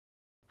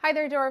Hi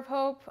there, Door of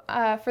Hope.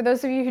 For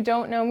those of you who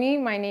don't know me,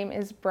 my name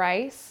is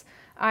Bryce.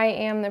 I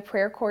am the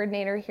prayer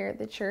coordinator here at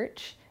the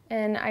church,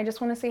 and I just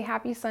want to say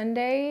happy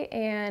Sunday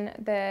and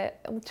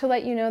to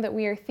let you know that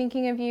we are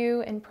thinking of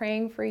you and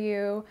praying for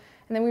you,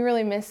 and that we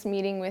really miss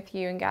meeting with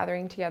you and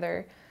gathering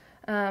together.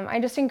 I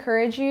just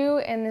encourage you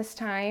in this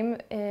time,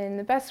 in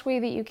the best way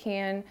that you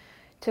can,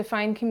 to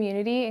find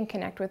community and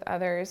connect with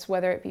others,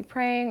 whether it be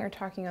praying or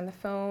talking on the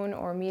phone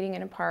or meeting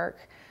in a park.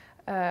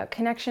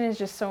 Connection is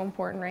just so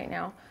important right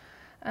now.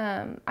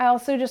 I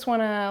also just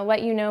want to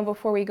let you know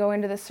before we go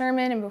into the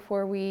sermon and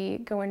before we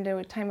go into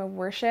a time of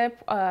worship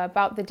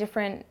about the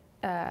different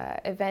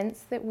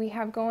events that we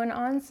have going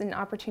on and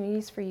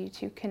opportunities for you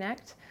to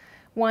connect.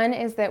 One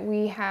is that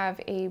we have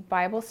a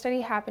Bible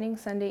study happening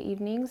Sunday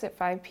evenings at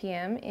 5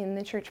 p.m. in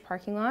the church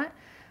parking lot.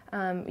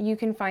 You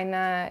can find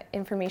that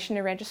information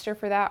to register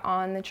for that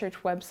on the church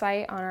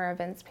website on our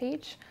events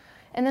page.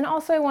 And then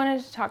also I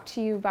wanted to talk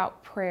to you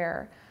about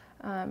prayer.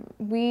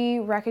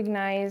 We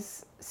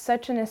recognize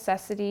such a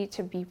necessity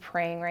to be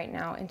praying right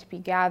now and to be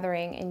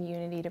gathering in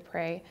unity to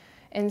pray.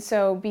 And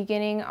so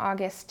beginning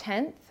August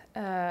 10th,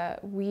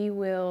 we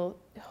will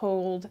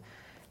hold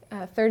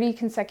 30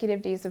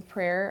 consecutive days of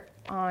prayer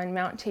on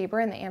Mount Tabor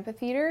in the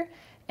amphitheater.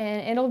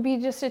 And it'll be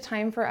just a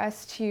time for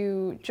us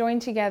to join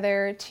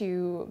together,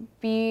 to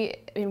be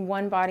in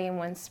one body and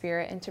one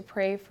spirit, and to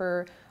pray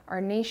for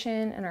our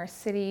nation and our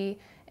city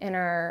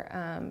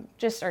and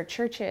just our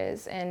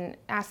churches, and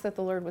ask that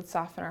the Lord would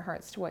soften our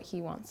hearts to what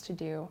He wants to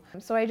do.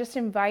 So I just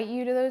invite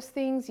you to those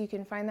things. You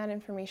can find that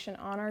information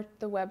on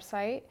the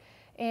website.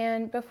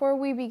 And before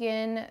we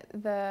begin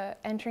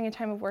entering a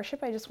time of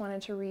worship, I just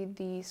wanted to read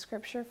the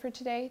scripture for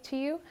today to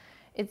you.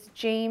 It's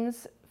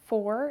James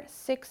 4,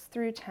 6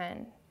 through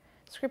 10.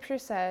 Scripture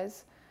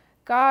says,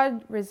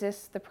 "God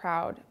resists the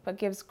proud, but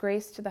gives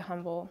grace to the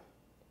humble.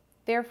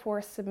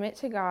 Therefore submit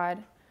to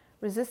God,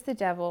 resist the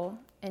devil,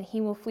 and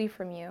he will flee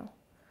from you.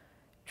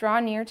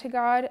 Draw near to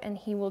God, and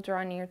he will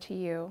draw near to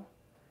you.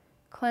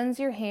 Cleanse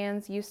your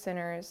hands, you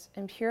sinners,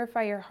 and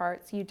purify your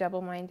hearts, you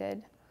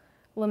double-minded.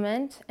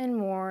 Lament and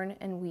mourn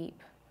and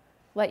weep.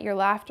 Let your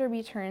laughter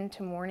be turned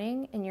to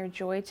mourning and your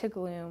joy to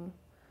gloom.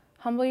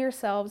 Humble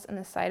yourselves in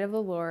the sight of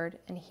the Lord,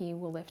 and he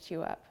will lift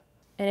you up."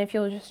 And if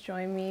you'll just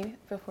join me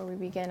before we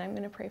begin, I'm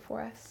going to pray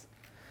for us.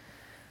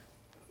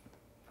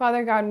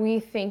 Father God, we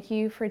thank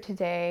you for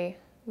today.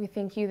 We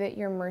thank you that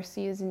your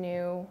mercy is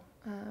new.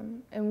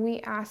 And we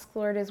ask,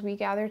 Lord, as we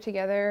gather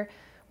together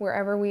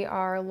wherever we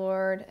are,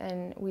 Lord,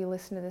 and we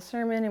listen to the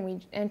sermon and we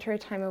enter a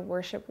time of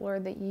worship,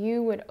 Lord, that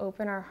you would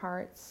open our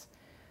hearts,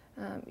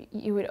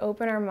 you would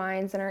open our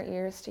minds and our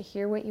ears to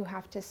hear what you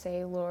have to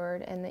say,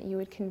 Lord, and that you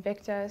would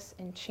convict us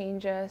and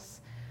change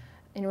us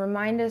and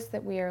remind us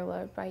that we are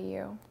loved by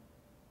you.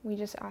 We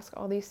just ask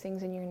all these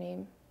things in your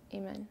name.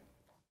 Amen.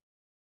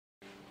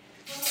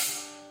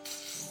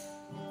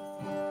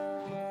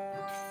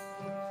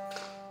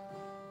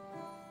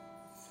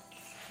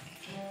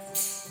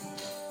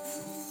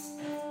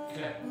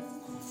 Okay.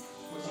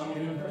 What song are we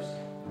doing first?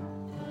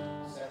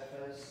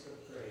 Sacrifice of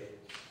Praise.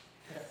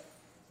 Okay.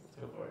 Let's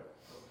go for it.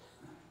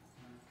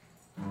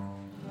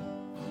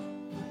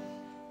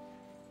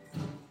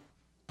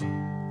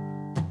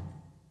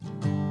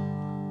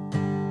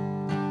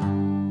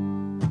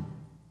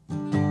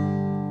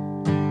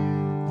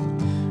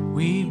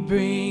 We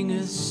bring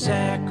a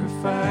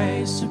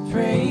sacrifice of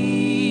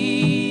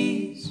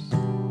praise.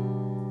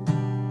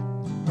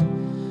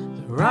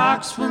 The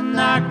rocks will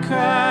not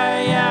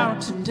cry out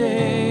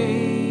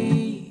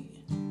today.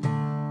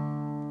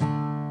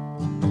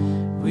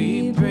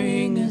 We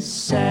bring a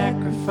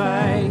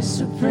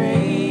sacrifice of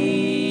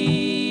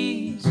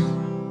praise. The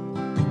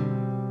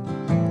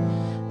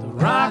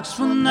rocks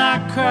will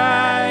not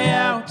cry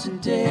out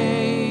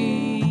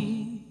today.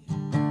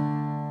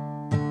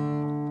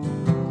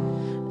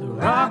 The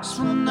rocks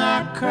will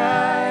not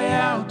cry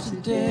out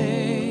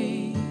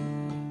today.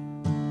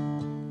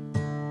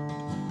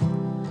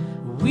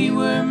 We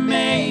were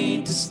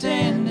made to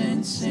stand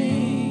and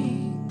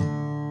sing.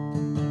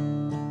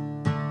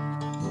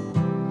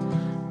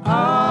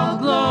 All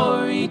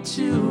glory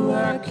to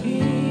our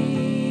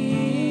King.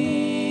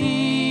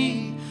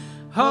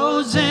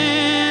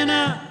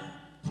 Hosanna,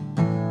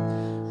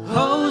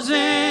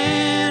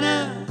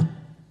 Hosanna,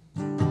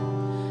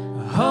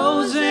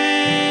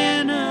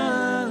 Hosanna,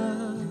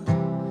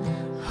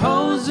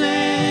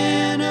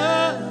 Hosanna.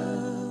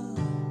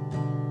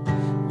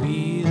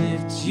 We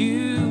lift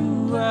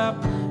you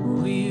up,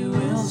 we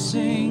will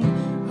sing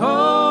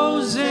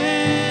Hosanna.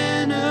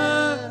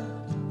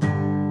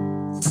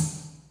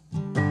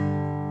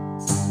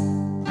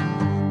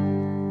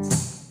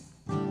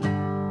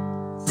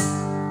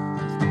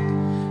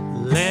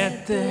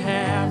 Let the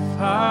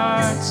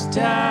half-hearts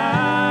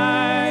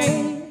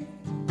die.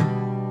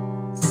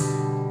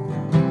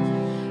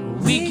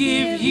 We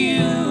give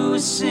you a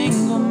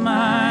single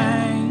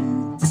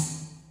mind.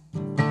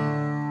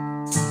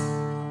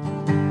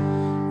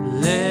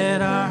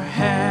 Let our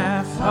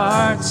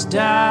half-hearts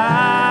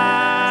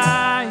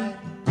die.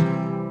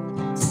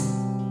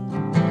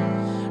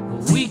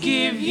 We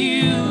give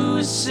you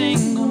a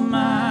single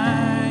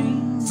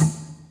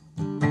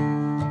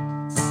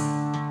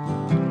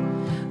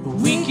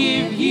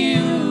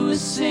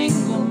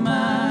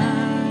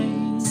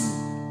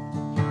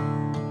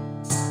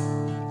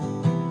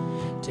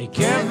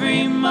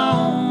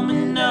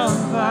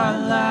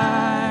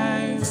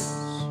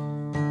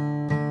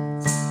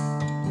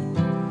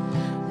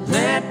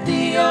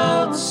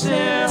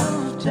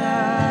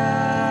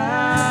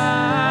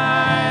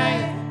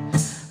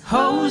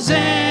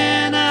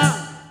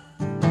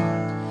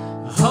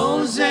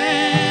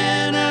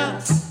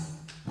Hosanna,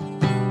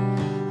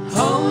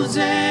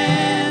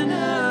 Hosanna,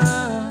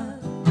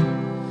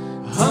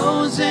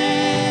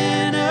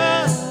 Hosanna.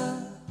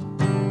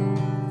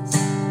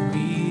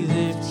 We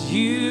lift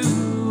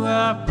you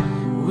up,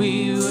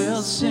 we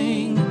will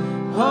sing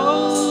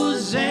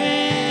Hosanna.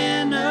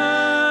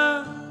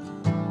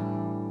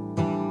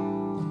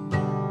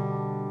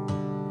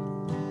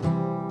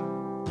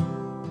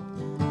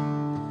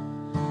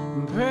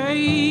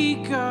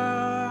 Break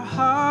our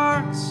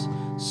hearts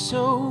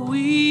so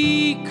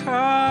we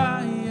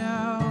cry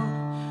out,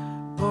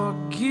 or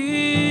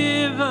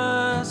give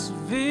us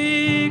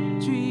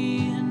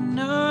victory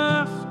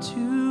enough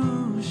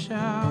to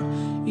shout.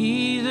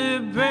 Either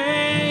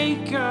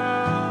break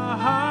our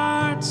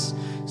hearts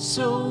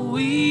so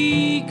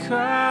we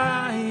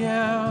cry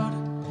out,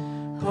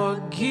 or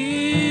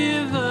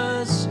give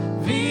us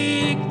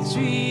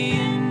victory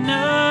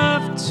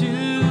enough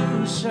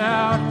to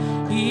shout.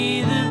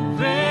 Either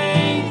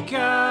break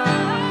our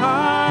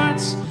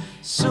hearts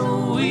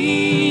so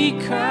we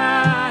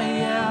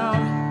cry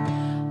out,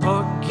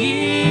 or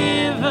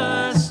give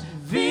us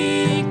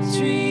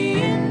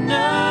victory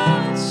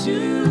enough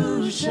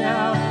to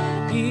shout.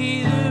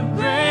 Either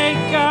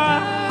break our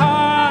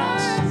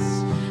hearts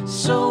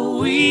so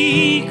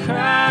we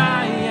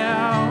cry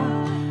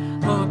out,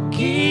 or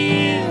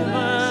give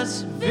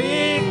us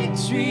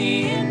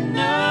victory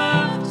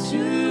enough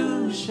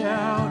to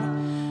shout.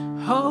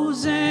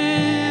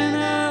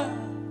 Hosanna,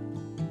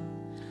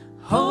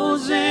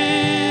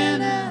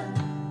 Hosanna,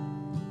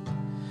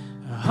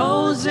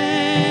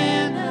 Hosanna,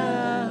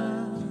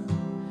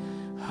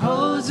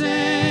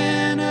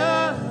 Hosanna.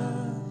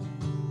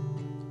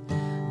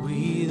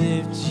 We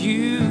lift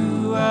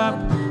you up,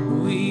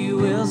 we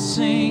will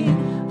sing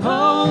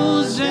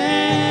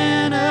Hosanna,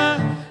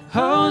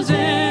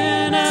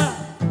 Hosanna,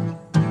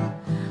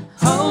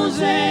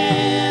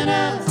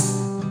 Hosanna,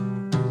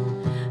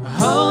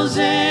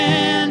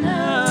 Hosanna,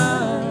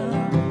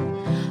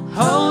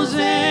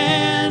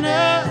 Hosanna.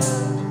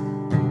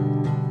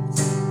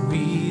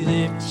 We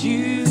lift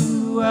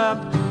you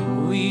up,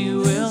 we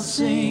will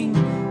sing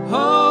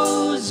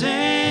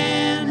Hosanna.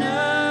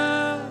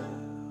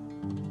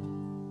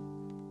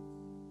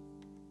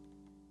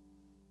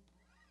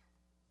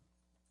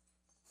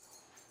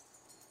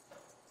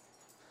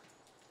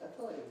 That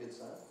felt like a good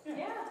sign.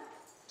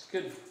 It's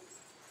good.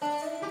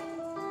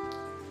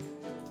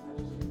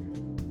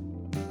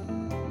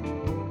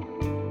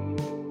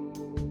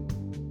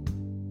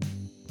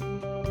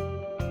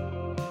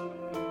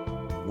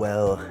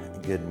 Well,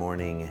 good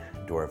morning,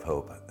 Door of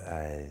Hope.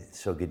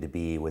 So good to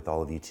be with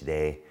all of you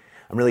today.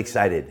 I'm really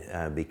excited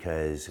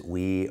because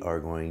we are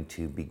going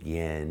to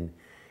begin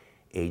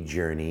a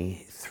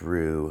journey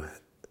through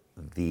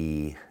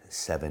the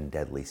 7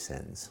 deadly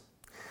sins.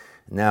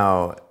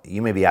 Now,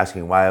 you may be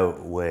asking, why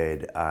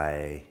would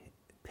I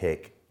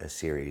pick a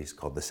series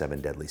called The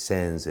 7 Deadly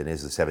Sins? And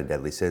is the 7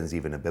 deadly sins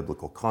even a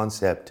biblical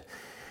concept?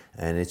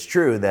 And it's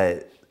true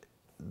that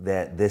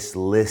this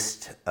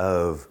list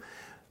of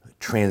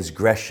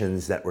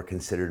transgressions that were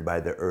considered by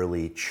the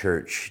early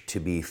church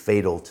to be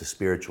fatal to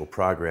spiritual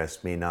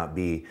progress may not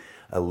be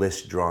a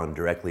list drawn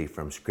directly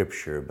from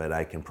Scripture, but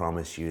I can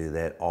promise you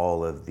that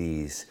all of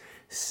these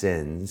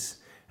sins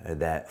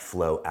that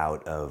flow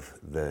out of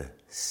the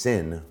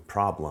sin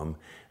problem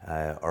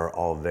are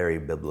all very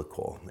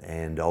biblical.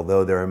 And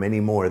although there are many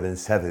more than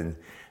 7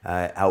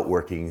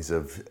 outworkings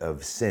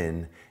of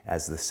sin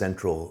as the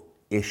central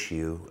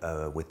issue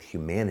with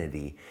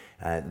humanity,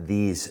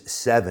 these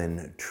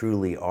 7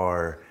 truly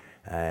are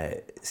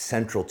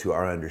central to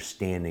our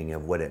understanding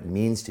of what it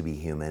means to be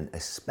human,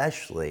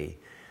 especially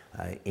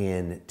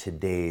in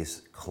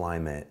today's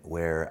climate,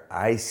 where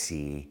I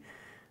see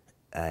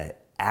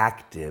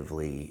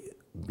actively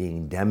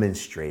being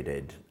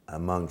demonstrated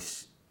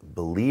amongst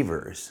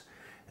believers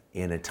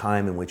in a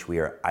time in which we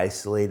are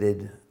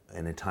isolated,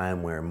 in a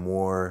time where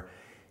more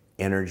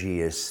energy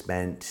is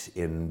spent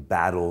in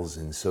battles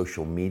in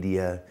social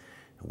media,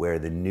 where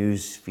the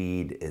news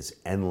feed is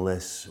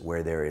endless,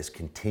 where there is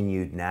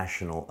continued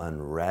national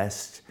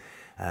unrest,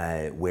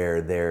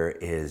 where there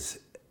is,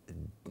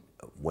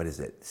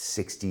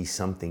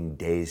 60-something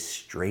days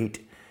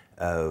straight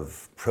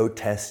of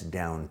protests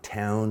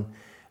downtown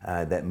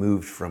that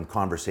moved from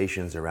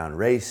conversations around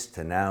race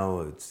to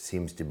now it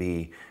seems to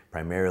be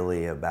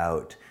primarily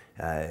about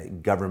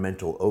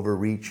governmental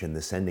overreach and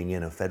the sending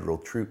in of federal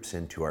troops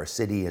into our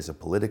city as a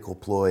political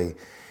ploy.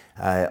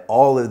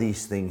 All of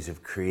these things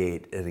have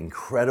created an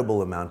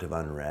incredible amount of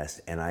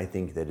unrest, and I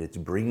think that it's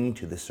bringing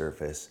to the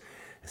surface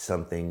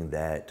something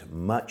that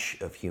much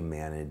of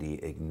humanity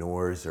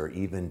ignores or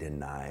even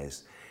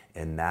denies,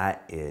 and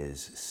that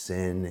is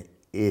sin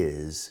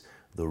is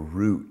the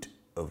root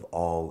of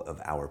all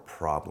of our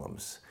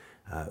problems.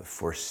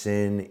 For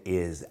sin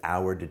is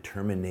our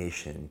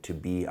determination to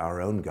be our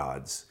own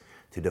gods,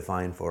 to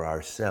define for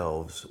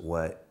ourselves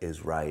what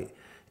is right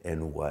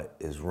and what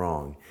is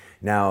wrong.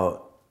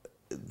 Now,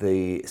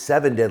 the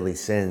 7 deadly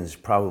sins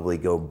probably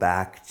go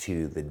back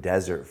to the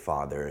Desert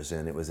Fathers,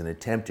 and it was an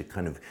attempt to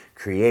kind of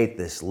create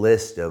this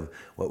list of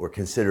what were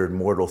considered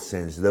mortal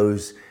sins,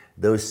 those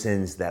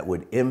sins that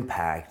would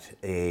impact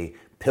a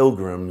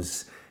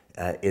pilgrim's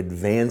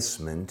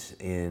advancement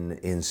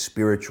in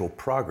spiritual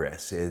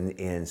progress.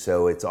 And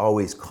so it's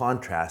always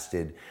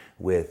contrasted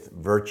with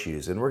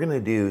virtues. And we're going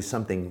to do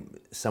something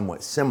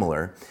somewhat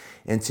similar.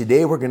 And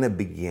today we're going to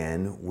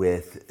begin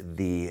with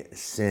the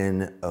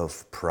sin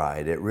of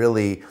pride. It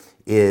really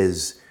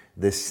is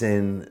the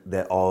sin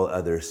that all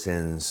other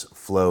sins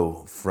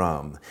flow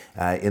from.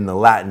 In the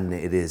Latin,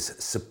 it is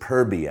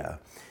superbia.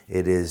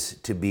 It is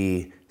to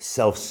be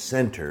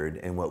self-centered,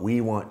 and what we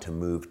want to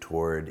move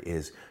toward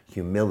is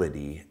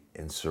humility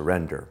and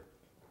surrender.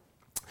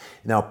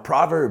 Now,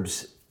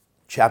 Proverbs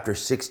chapter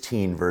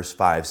 16, verse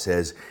 5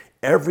 says,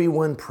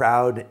 "Everyone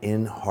proud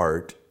in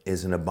heart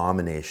is an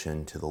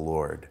abomination to the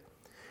Lord.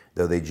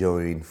 Though they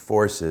join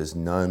forces,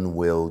 none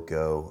will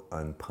go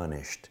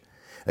unpunished."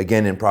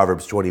 Again, in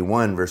Proverbs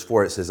 21, verse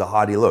 4, it says, "A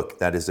haughty look,"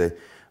 that is a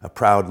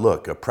proud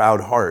look, a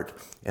proud heart,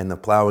 and the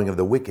plowing of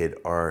the wicked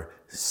are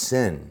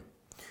sin.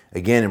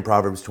 Again, in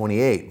Proverbs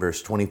 28,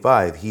 verse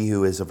 25, "He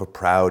who is of a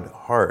proud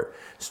heart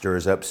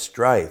stirs up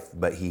strife,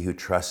 but he who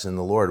trusts in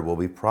the Lord will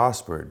be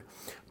prospered."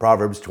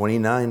 Proverbs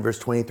 29, verse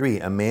 23,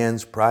 "A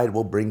man's pride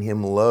will bring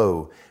him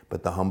low,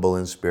 but the humble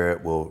in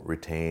spirit will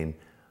retain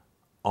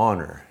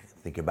honor."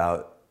 Think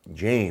about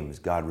James.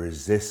 God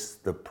resists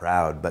the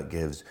proud, but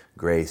gives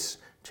grace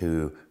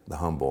to the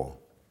humble.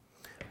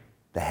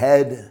 The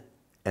head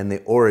and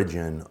the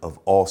origin of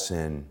all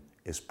sin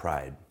is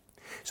pride.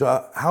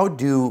 So how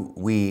do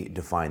we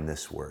define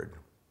this word?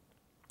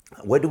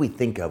 What do we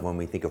think of when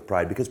we think of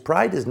pride? Because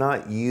pride is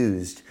not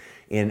used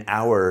in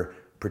our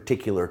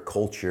particular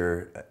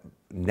culture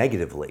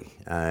negatively.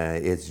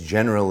 It's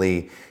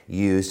generally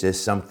used as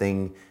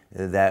something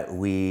that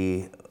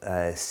we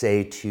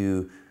say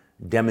to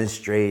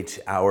demonstrate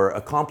our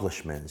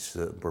accomplishments.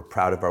 We're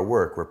proud of our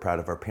work, we're proud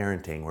of our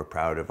parenting, we're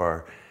proud of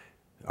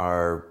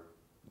our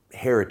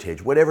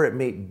heritage, whatever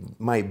it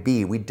might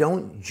be. We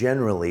don't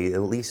generally,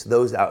 at least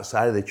those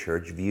outside of the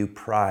church, view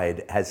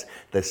pride as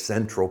the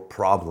central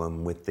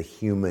problem with the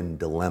human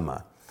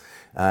dilemma.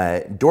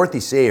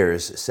 Dorothy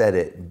Sayers said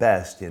it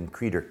best in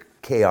Creed or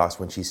Chaos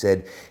when she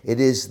said,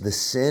 "It is the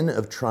sin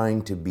of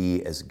trying to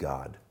be as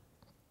God.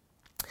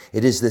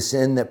 It is the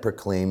sin that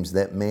proclaims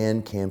that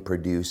man can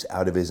produce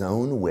out of his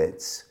own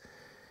wits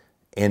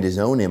and his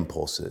own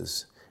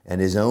impulses and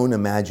his own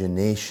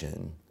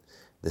imagination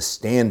the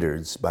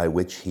standards by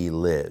which he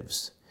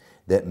lives,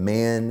 that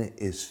man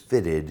is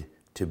fitted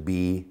to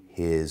be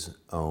his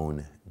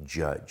own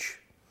judge.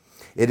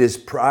 It is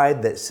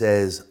pride that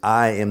says,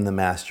 I am the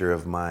master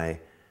of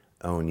my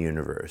own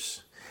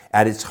universe.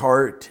 At its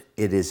heart,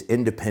 it is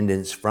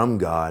independence from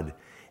God,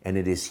 and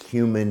it is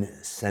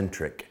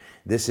human-centric.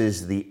 This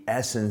is the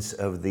essence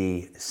of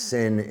the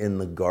sin in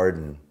the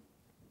garden,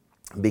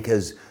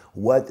 because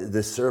what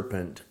the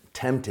serpent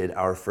tempted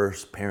our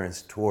first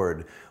parents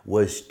toward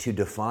was to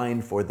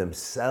define for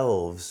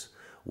themselves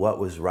what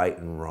was right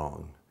and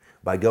wrong.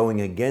 By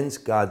going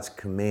against God's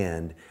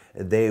command,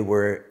 they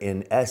were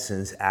in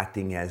essence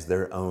acting as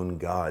their own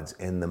gods.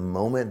 And the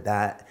moment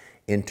that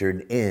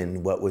entered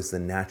in what was the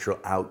natural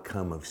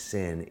outcome of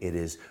sin, it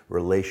is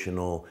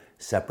relational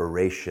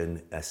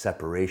separation, a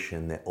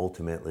separation that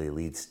ultimately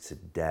leads to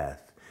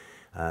death.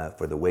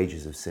 For the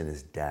wages of sin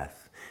is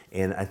death.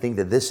 And I think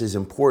that this is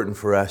important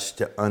for us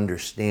to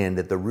understand,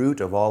 that the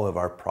root of all of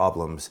our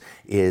problems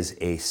is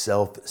a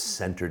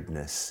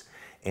self-centeredness.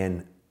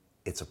 And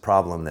it's a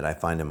problem that I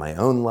find in my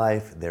own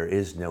life. There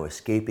is no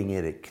escaping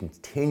it. It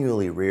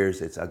continually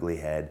rears its ugly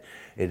head.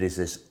 It is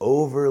this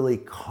overly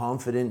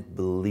confident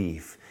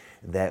belief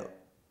that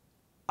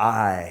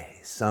I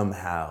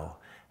somehow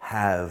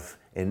have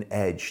an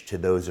edge to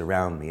those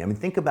around me. I mean,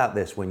 think about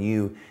this when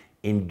you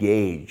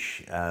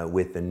engage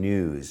with the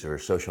news or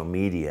social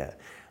media.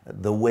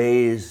 The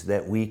ways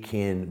that we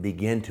can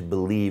begin to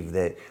believe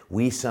that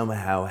we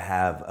somehow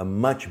have a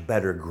much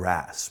better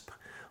grasp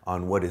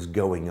on what is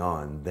going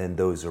on than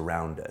those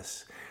around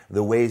us.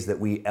 The ways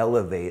that we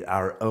elevate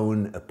our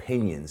own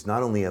opinions,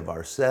 not only of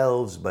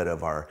ourselves, but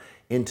of our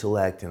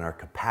intellect and our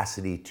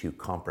capacity to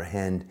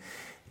comprehend.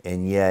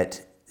 And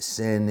yet, this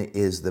sin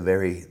is the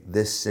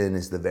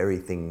very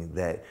thing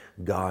that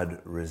God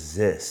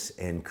resists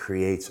and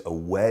creates a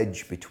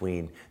wedge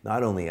between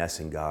not only us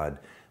and God,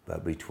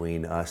 but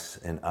between us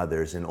and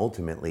others. And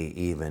ultimately,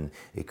 even,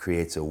 it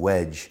creates a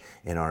wedge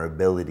in our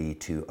ability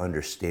to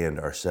understand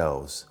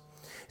ourselves.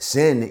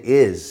 Sin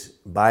is,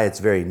 by its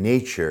very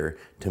nature,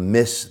 to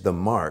miss the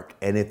mark.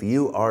 And if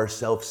you are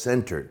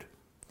self-centered,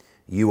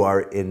 you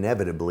are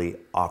inevitably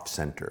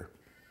off-center.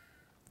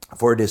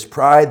 For it is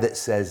pride that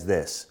says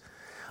this: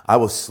 I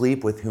will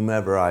sleep with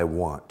whomever I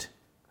want.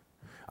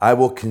 I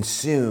will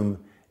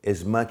consume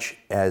as much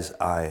as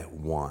I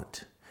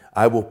want.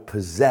 I will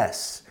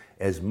possess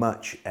as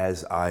much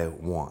as I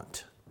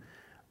want.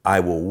 I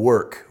will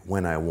work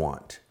when I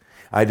want.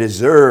 I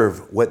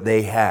deserve what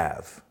they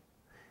have.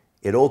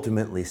 it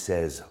ultimately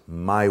says,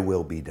 my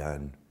will be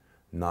done,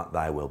 not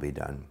thy will be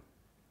done.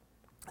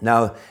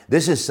 Now,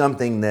 this is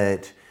something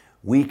that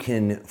we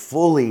can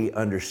fully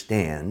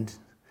understand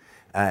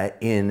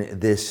in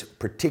this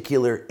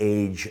particular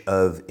age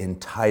of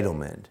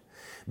entitlement.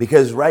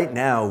 Because right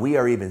now we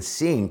are even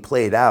seeing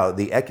played out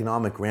the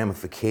economic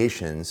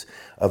ramifications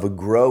of a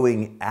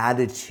growing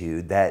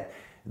attitude that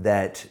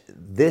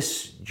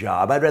this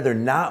job, I'd rather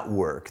not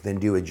work than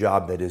do a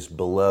job that is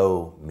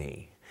below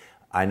me.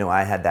 I know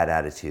I had that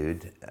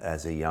attitude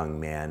as a young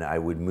man. I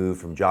would move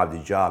from job to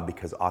job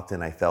because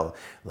often I felt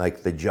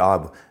like the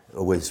job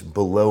was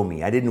below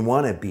me. I didn't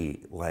want to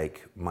be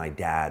like my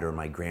dad or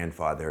my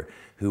grandfather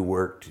who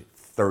worked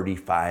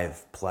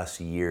 35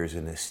 plus years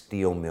in a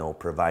steel mill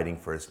providing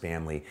for his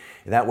family.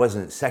 That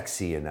wasn't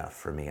sexy enough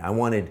for me. I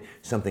wanted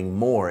something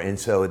more. And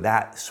so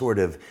that sort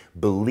of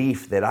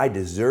belief that I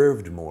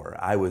deserved more,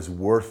 I was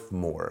worth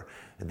more,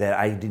 that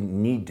I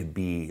didn't need to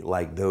be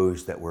like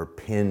those that were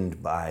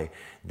pinned by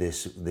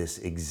this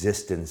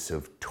existence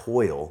of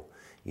toil,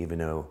 even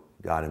though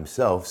God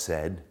himself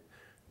said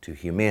to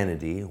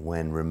humanity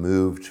when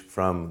removed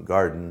from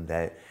garden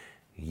that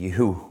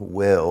you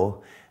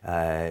will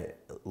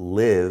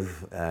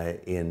live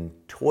in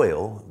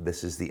toil.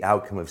 This is the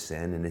outcome of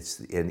sin,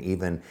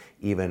 and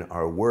even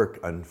our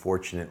work,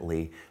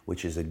 unfortunately,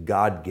 which is a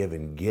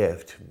God-given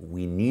gift,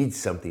 we need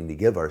something to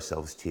give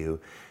ourselves to,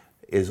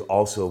 is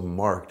also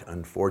marked,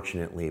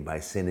 unfortunately, by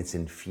sin. It's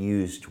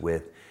infused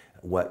with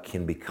what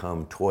can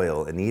become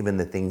toil, and even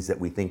the things that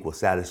we think will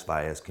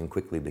satisfy us can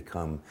quickly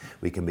become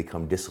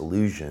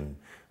disillusioned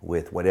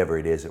with whatever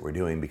it is that we're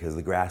doing, because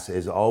the grass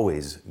is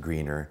always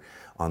greener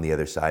on the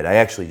other side. I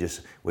actually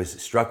just was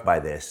struck by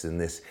this. In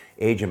this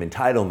age of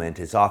entitlement,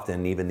 it's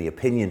often even the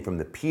opinion from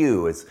the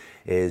pew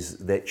is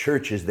that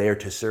church is there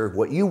to serve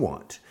what you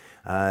want.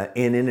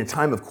 And in a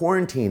time of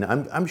quarantine,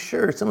 I'm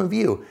sure some of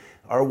you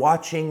are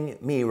watching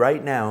me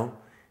right now,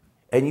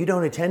 and you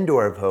don't attend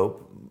Door of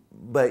Hope,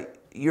 but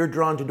you're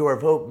drawn to Door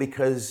of Hope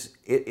because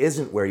it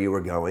isn't where you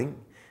were going.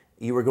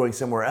 You were going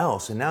somewhere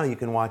else, and now you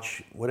can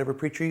watch whatever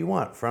preacher you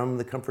want from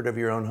the comfort of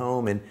your own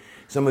home. And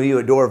some of you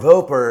at Door of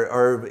Hope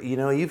are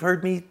you've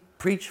heard me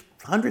preach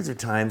hundreds of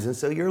times, and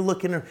so you're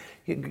looking,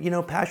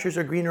 pastures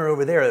are greener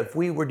over there. If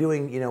we were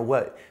doing,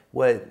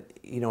 what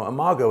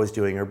Imago was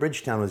doing or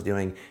Bridgetown was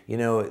doing,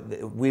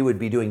 we would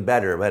be doing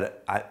better.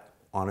 But I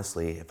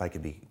honestly, if I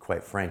could be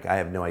quite frank, I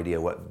have no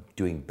idea what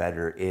doing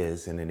better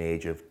is in an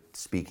age of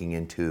speaking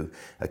into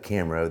a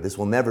camera. This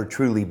will never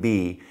truly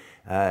be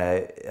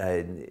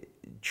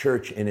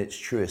church in its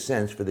truest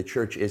sense, for the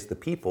church is the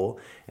people,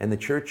 and the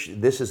church,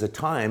 this is a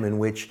time in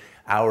which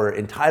our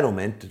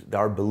entitlement,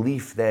 our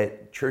belief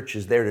that church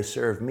is there to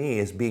serve me,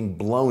 is being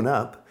blown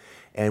up,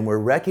 and we're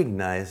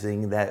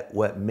recognizing that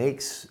what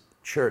makes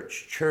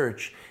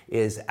church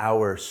is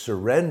our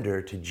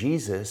surrender to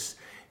Jesus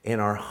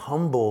and our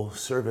humble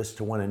service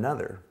to one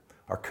another,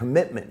 our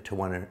commitment to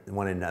one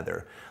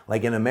another,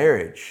 like in a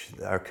marriage,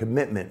 our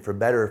commitment for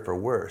better or for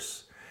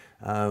worse.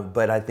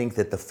 But I think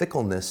that the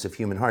fickleness of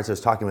human hearts, I was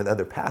talking with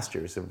other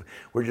pastors,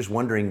 we're just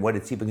wondering what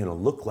it's even going to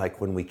look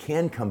like when we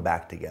can come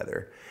back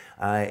together.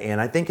 And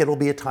I think it'll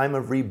be a time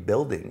of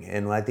rebuilding.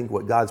 And I think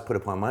what God's put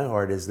upon my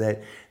heart is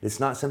that it's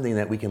not something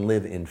that we can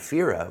live in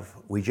fear of.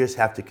 We just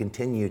have to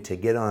continue to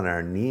get on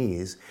our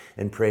knees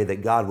and pray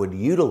that God would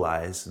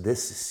utilize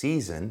this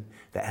season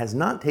that has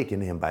not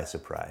taken him by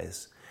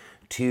surprise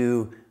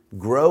to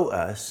grow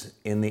us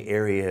in the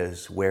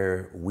areas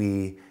where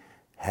we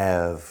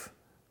have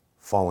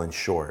fallen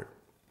short.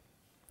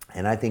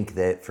 And I think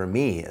that for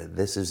me,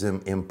 this is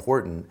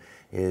important,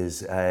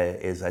 is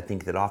I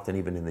think that often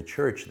even in the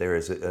church, there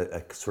is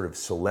a sort of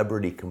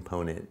celebrity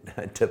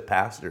component to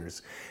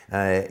pastors,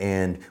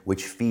 and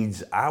which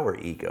feeds our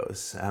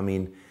egos. I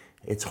mean,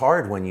 it's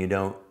hard when you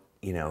don't,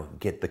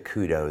 get the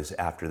kudos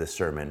after the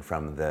sermon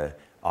from the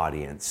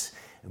audience,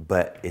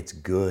 but it's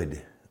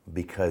good,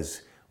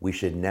 because we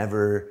should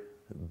never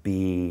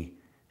be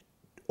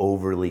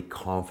overly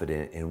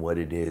confident in what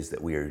it is that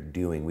we are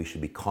doing. We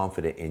should be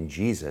confident in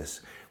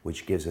Jesus,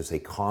 which gives us a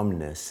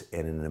calmness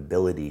and an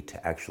ability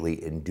to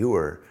actually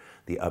endure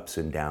the ups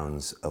and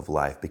downs of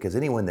life. Because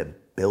anyone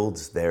that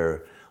builds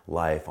their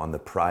life on the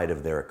pride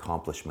of their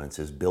accomplishments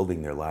is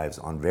building their lives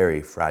on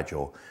very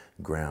fragile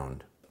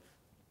ground.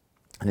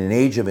 In an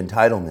age of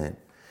entitlement,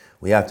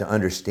 we have to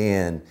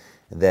understand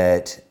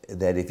that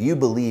if you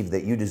believe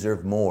that you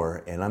deserve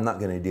more, and I'm not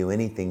going to do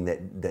anything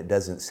that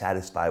doesn't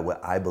satisfy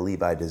what I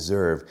believe I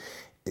deserve,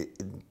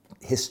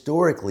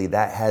 historically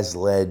that has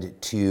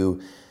led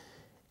to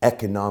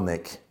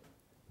economic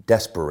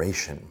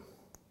desperation,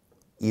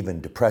 even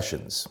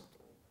depressions.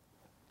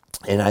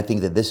 And I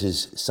think that this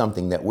is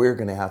something that we're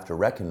going to have to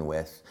reckon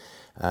with.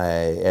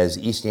 As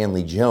E.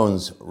 Stanley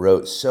Jones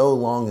wrote so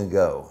long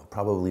ago,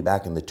 probably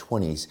back in the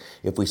 20s,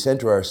 if we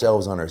center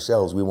ourselves on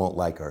ourselves, we won't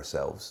like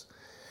ourselves.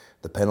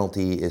 The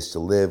penalty is to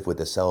live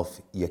with a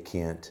self you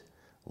can't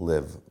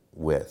live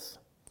with.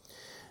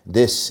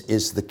 This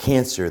is the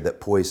cancer that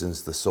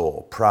poisons the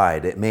soul.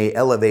 Pride. It may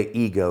elevate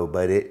ego,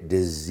 but it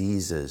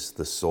diseases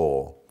the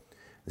soul.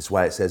 That's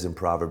why it says in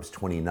Proverbs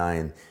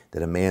 29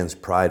 that a man's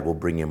pride will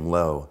bring him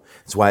low.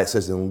 That's why it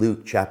says in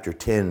Luke chapter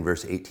 10,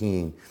 verse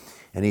 18,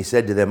 and he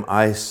said to them,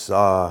 I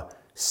saw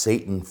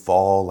Satan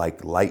fall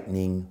like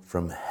lightning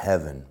from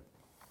heaven.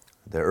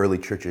 The early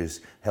churches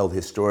held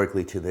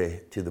historically to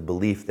the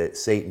belief that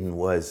Satan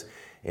was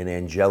an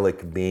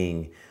angelic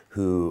being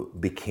who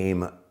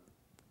became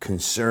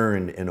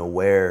concerned and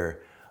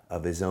aware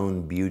of his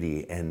own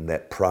beauty, and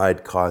that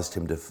pride caused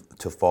him to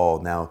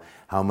fall. Now,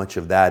 how much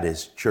of that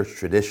is church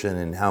tradition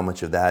and how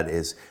much of that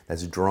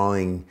that's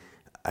drawing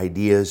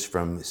ideas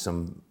from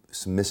some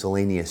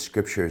miscellaneous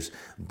scriptures,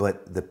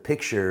 but the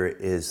picture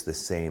is the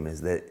same, is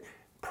that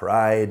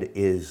pride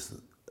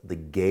is the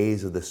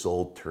gaze of the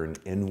soul turned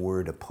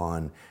inward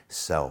upon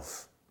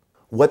self.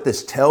 What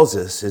this tells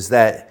us is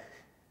that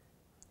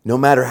no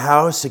matter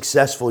how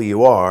successful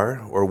you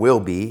are or will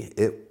be,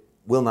 it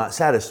will not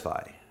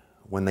satisfy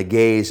when the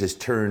gaze is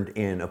turned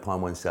in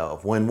upon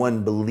oneself, when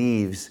one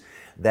believes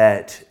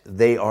that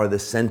they are the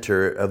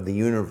center of the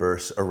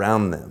universe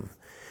around them,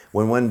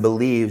 when one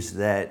believes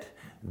that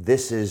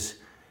this is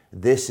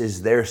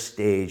their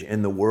stage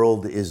and the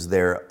world is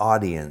their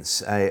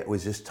audience. I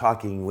was just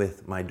talking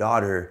with my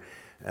daughter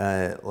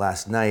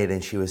last night,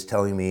 and she was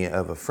telling me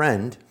of a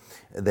friend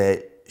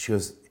that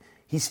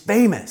he's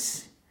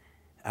famous.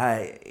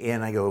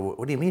 And I go,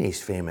 what do you mean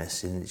he's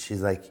famous? And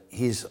she's like,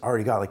 he's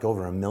already got like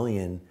over 1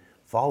 million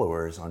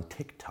followers on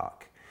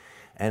TikTok.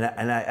 And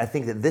I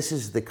think that this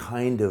is the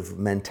kind of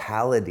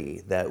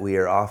mentality that we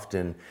are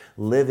often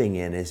living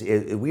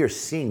in. We are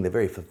seeing the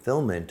very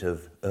fulfillment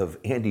of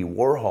Andy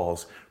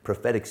Warhol's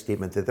prophetic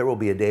statement that there will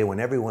be a day when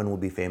everyone will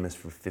be famous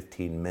for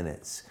 15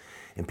 minutes.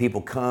 And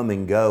people come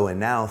and go, and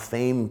now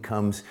fame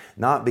comes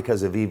not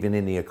because of even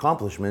any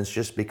accomplishments,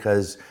 just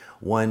because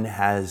one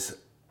has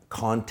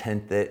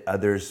content that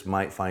others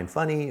might find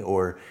funny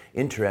or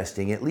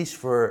interesting, at least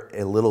for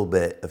a little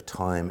bit of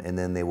time, and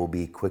then they will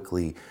be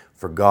quickly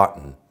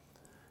forgotten.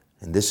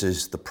 And this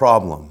is the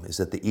problem, is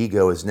that the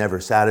ego is never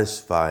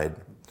satisfied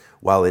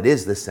while it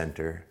is the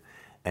center,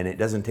 and it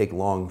doesn't take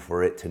long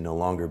for it to no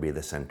longer be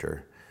the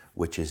center,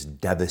 which is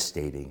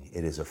devastating.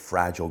 It is a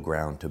fragile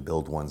ground to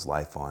build one's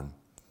life on.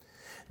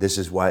 This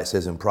is why it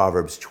says in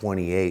Proverbs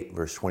 28,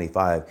 verse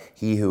 25,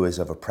 he who is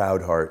of a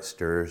proud heart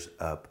stirs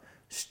up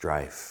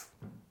strife.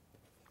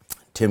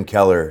 Tim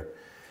Keller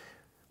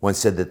once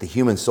said that the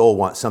human soul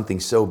wants something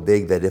so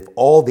big that if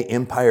all the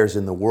empires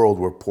in the world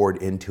were poured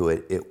into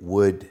it, it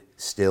would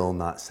still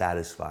not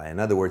satisfy. In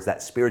other words,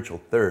 that spiritual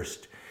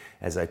thirst,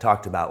 as I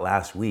talked about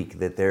last week,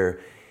 that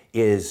there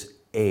is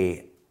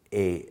a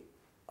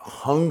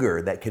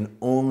hunger that can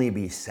only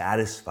be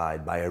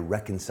satisfied by a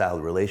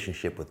reconciled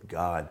relationship with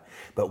God.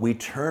 But we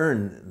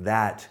turn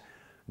that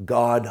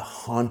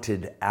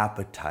God-haunted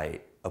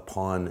appetite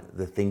upon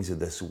the things of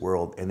this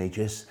world, and they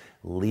just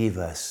leave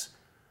us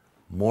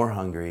more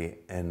hungry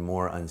and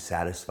more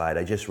unsatisfied.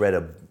 I just read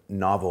a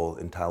novel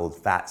entitled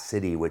Fat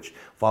City, which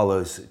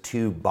follows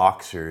two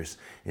boxers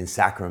in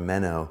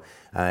Sacramento.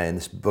 And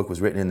this book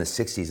was written in the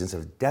 60s. It's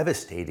a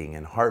devastating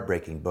and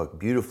heartbreaking book,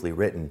 beautifully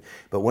written.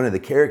 But one of the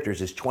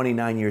characters is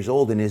 29 years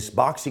old, and his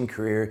boxing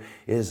career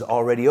is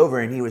already over,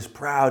 and he was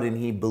proud and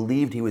he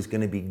believed he was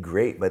going to be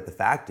great. But the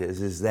fact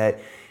is that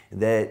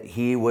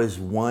he was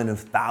one of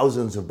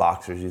thousands of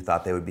boxers who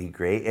thought they would be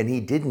great, and he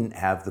didn't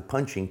have the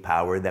punching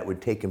power that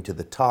would take him to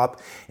the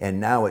top. And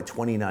now at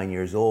 29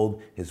 years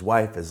old, his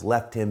wife has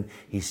left him.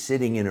 He's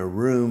sitting in a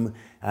room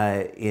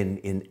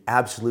in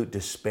absolute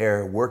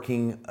despair,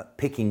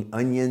 picking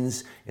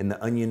onions in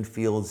the onion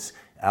fields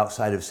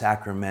outside of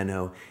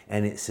Sacramento.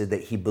 And it said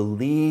that he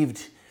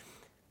believed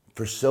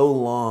for so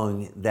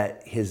long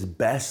that his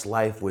best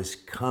life was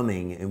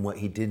coming, and what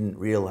he didn't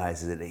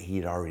realize is that he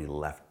had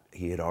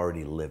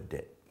already lived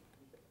it.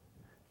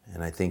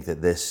 And I think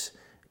that this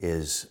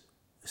is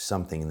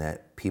something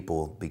that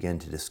people begin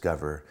to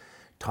discover.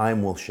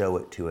 Time will show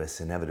it to us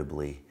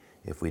inevitably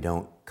if we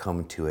don't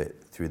come to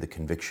it through the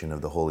conviction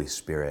of the Holy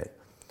Spirit.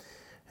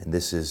 And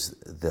this is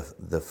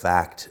the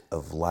fact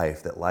of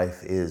life, that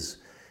life is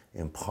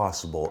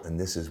impossible, and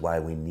this is why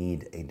we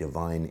need a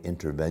divine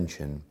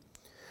intervention.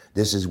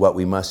 This is what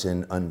we must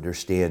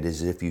understand,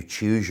 is if you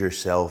choose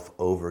yourself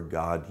over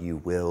God, you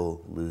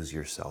will lose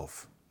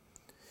yourself.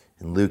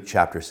 In Luke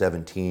chapter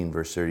 17,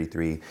 verse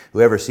 33,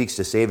 whoever seeks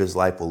to save his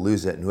life will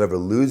lose it, and whoever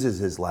loses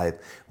his life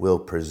will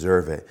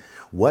preserve it.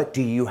 What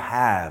do you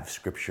have,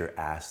 Scripture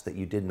asks, that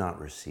you did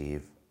not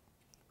receive?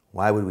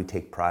 Why would we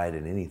take pride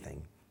in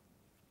anything?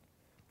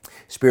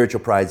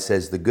 Spiritual pride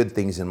says the good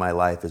things in my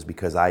life is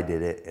because I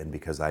did it and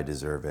because I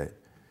deserve it.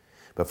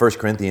 But 1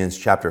 Corinthians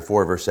chapter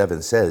 4, verse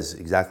 7 says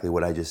exactly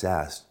what I just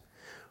asked.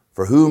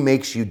 For who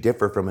makes you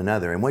differ from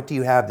another? And what do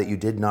you have that you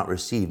did not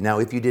receive? Now,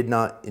 if you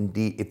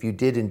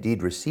did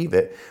indeed receive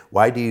it,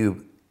 why do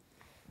you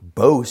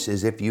boast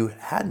as if you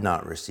had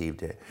not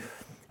received it?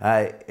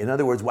 In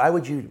other words, why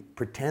would you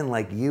pretend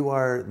like you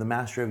are the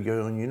master of your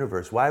own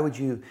universe? Why would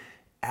you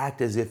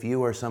act as if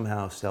you are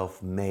somehow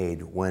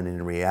self-made when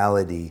in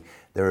reality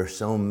there are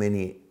so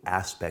many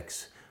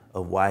aspects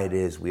of why it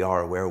is we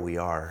are where we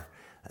are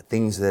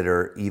things that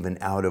are even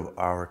out of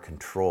our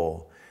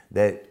control.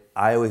 That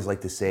I always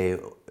like to say,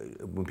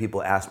 when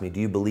people ask me, do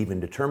you believe in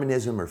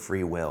determinism or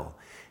free will?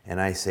 And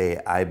I say,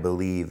 I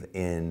believe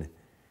in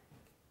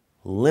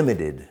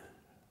limited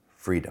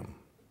freedom,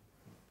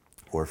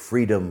 or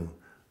freedom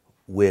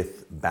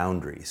with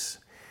boundaries.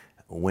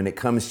 When it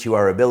comes to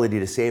our ability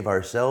to save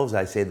ourselves,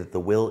 I say that the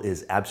will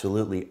is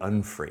absolutely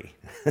unfree.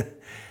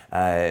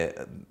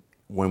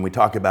 When we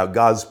talk about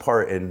God's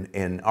part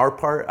and our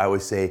part, I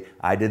always say,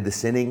 I did the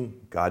sinning,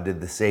 God did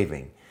the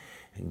saving.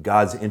 And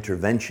God's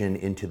intervention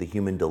into the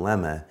human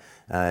dilemma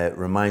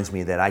reminds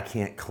me that I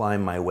can't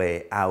climb my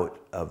way out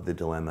of the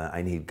dilemma.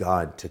 I need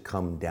God to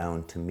come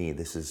down to me.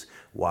 This is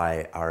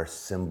why our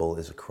symbol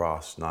is a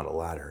cross, not a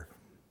ladder.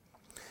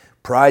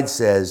 Pride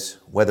says,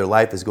 whether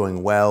life is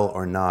going well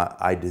or not,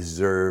 I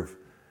deserve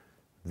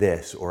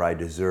this or I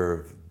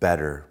deserve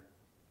better.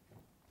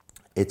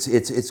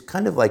 It's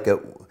kind of like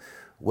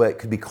what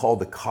could be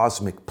called a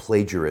cosmic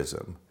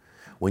plagiarism,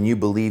 when you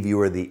believe you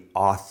are the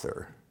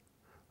author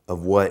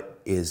of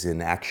what is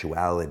in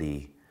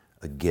actuality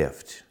a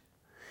gift.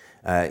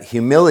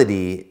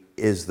 Humility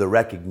is the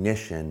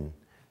recognition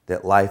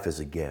that life is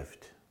a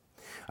gift.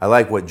 I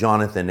like what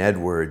Jonathan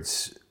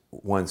Edwards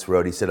once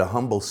wrote. He said, a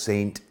humble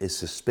saint is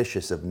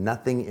suspicious of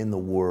nothing in the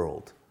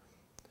world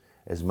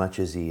as much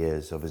as he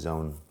is of his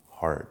own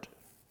heart,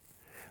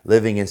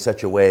 living in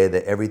such a way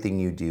that everything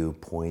you do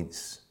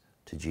points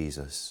to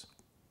Jesus.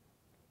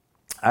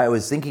 I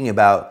was thinking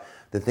about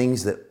the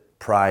things that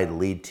pride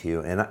lead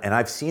to, and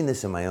I've seen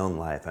this in my own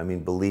life. I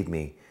mean, believe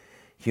me,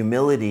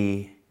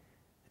 humility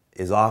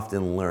is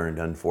often learned,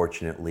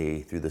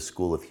 unfortunately, through the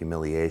school of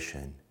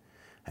humiliation.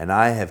 And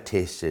I have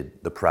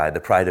tasted the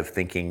pride of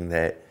thinking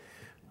that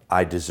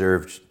I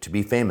deserved to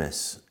be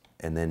famous,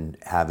 and then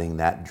having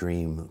that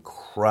dream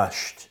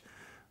crushed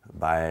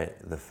by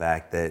the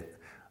fact that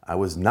I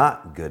was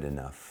not good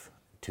enough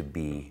to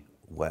be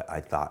what I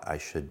thought I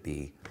should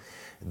be.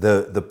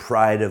 The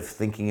pride of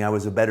thinking I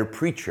was a better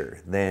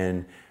preacher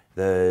than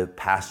the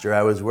pastor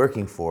I was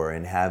working for,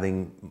 and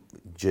having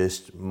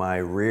just my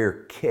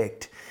rear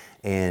kicked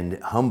and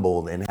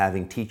humbled, and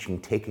having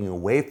teaching taken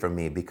away from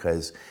me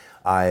because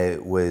I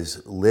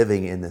was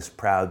living in this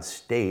proud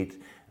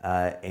state,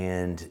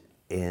 and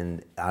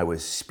I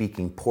was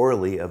speaking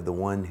poorly of the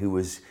one who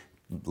was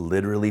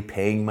literally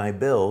paying my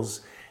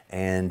bills,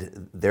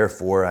 and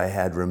therefore I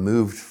had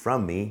removed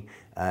from me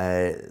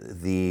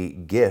the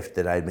gift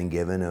that I'd been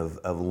given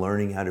of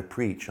learning how to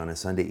preach on a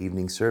Sunday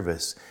evening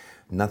service.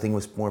 Nothing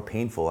was more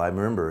painful. I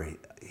remember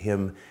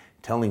him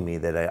telling me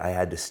that I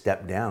had to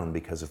step down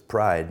because of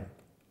pride,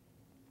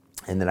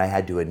 and that I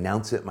had to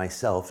announce it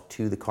myself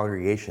to the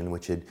congregation,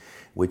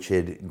 which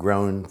had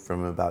grown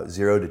from about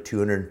 0 to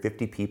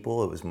 250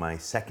 people. It was my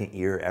second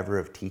year ever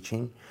of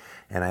teaching,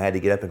 and I had to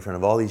get up in front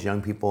of all these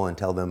young people and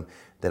tell them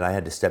that I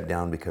had to step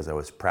down because I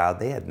was proud.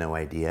 They had no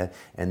idea.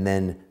 And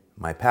then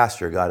my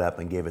pastor got up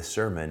and gave a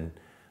sermon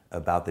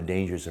about the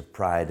dangers of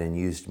pride and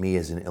used me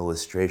as an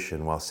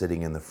illustration while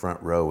sitting in the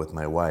front row with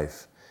my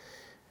wife.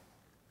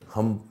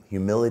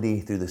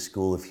 Humility through the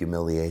school of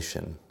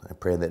humiliation. I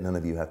pray that none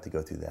of you have to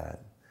go through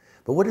that.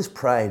 But what does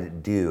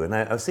pride do? And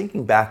I was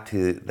thinking back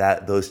to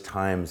those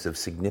times of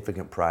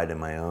significant pride in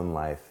my own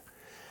life.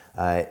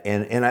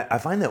 And I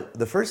find that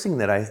the first thing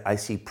that I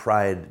see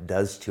pride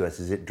does to us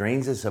is it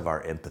drains us of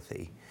our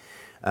empathy.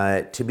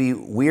 To be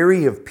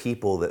weary of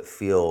people that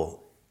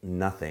feel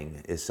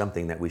nothing is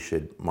something that we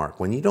should mark.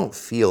 When you don't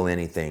feel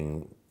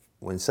anything,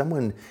 when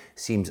someone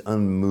seems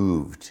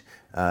unmoved,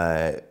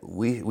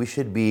 we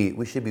should be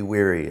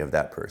weary of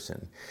that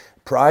person.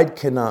 Pride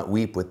cannot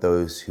weep with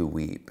those who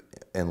weep,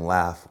 and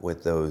laugh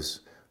with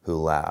those who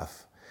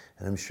laugh.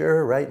 And I'm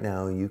sure right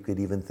now you could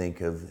even think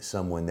of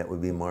someone that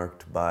would be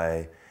marked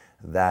by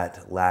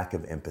that lack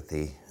of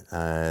empathy.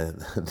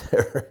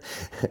 There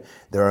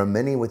are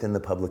many within the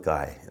public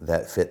eye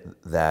that fit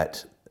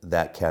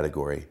that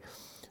category.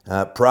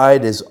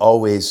 Pride is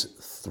always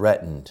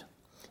threatened.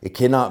 It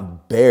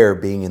cannot bear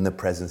being in the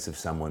presence of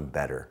someone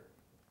better.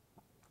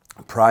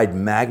 Pride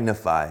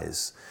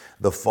magnifies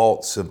the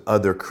faults of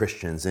other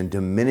Christians and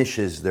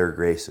diminishes their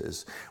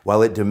graces,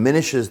 while it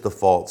diminishes the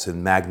faults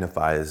and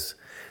magnifies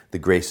the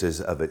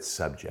graces of its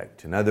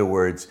subject. In other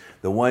words,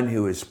 the one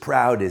who is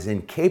proud is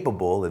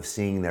incapable of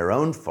seeing their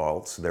own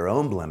faults, their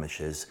own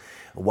blemishes,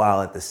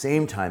 while at the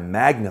same time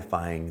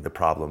magnifying the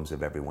problems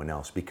of everyone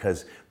else,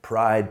 because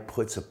pride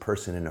puts a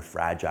person in a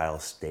fragile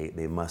state.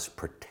 They must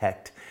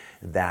protect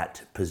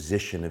that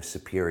position of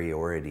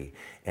superiority,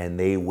 and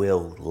they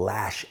will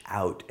lash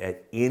out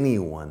at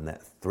anyone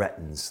that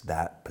threatens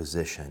that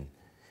position.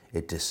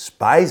 It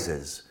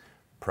despises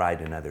pride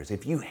in others.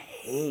 If you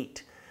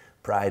hate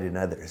pride in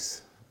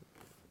others,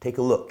 take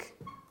a look,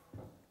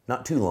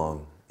 not too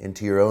long,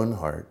 into your own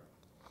heart,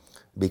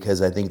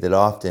 because I think that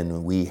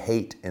often we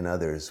hate in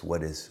others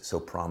what is so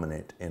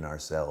prominent in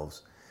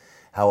ourselves.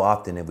 How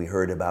often have we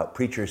heard about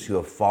preachers who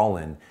have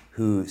fallen,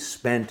 who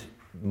spent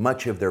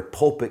much of their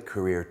pulpit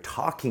career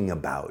talking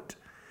about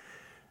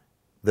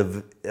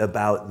the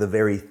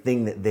very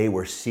thing that they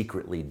were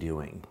secretly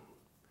doing?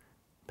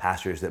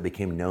 pastors that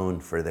became known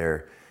for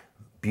their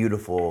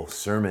beautiful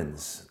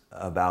sermons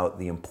about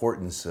the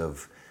importance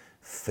of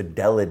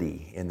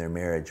fidelity in their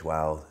marriage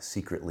while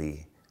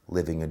secretly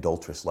living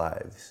adulterous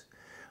lives.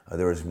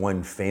 There was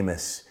one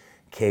famous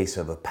case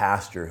of a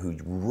pastor who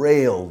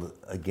railed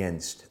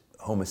against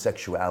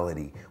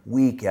homosexuality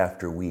week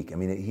after week. I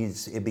mean,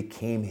 it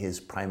became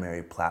his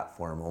primary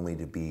platform, only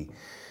to be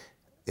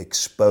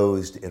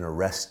exposed and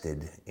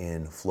arrested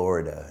in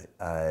Florida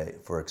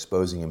for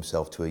exposing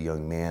himself to a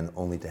young man,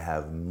 only to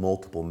have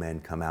multiple men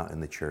come out in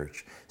the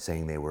church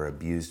saying they were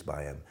abused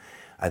by him.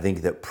 I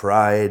think that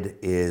pride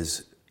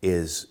is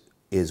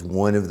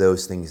one of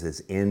those things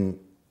that's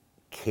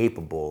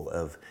incapable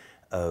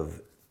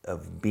of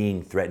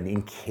being threatened,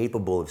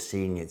 incapable of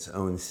seeing its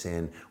own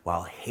sin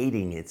while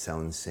hating its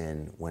own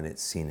sin when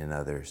it's seen in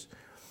others.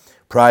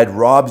 Pride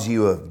robs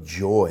you of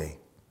joy.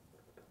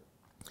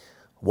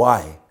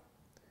 Why?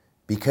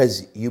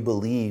 Because you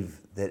believe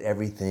that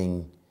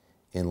everything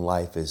in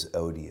life is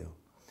owed to you.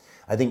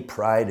 I think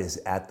pride is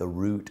at the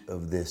root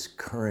of this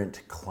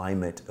current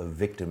climate of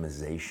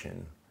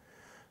victimization,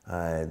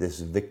 this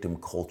victim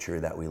culture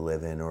that we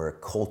live in, or a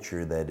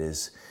culture that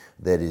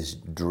is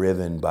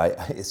driven by.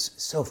 It's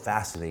so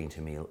fascinating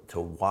to me to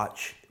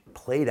watch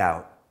played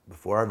out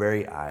before our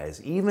very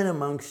eyes, even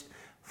amongst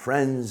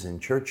friends and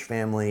church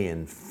family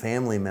and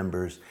family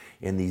members,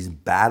 in these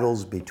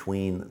battles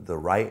between the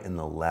right and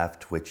the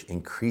left, which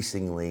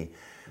increasingly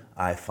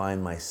I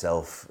find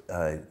myself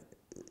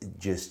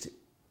just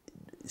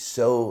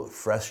so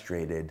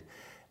frustrated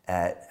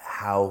at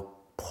how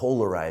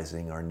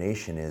polarizing our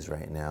nation is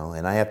right now.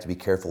 And I have to be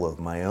careful of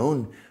my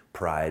own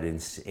pride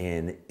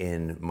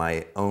in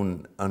my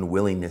own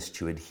unwillingness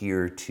to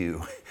adhere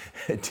to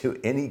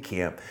any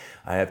camp.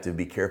 I have to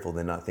be careful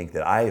to not think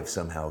that I have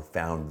somehow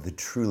found the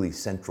truly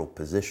central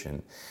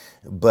position.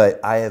 But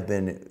I have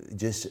been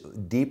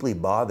just deeply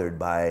bothered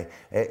by,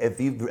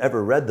 if you've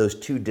ever read those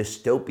two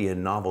dystopian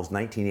novels,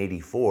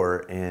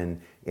 1984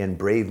 and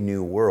Brave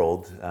New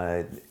World,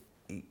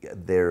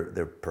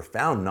 they're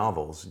profound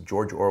novels.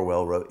 George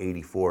Orwell wrote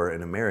 84,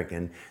 an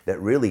American,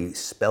 that really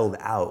spelled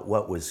out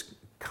what was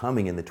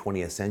coming in the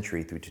 20th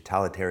century through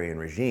totalitarian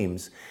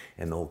regimes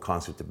and the whole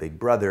concept of Big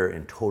Brother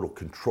and total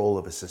control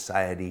of a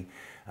society.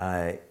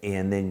 But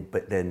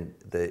then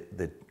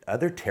the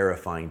other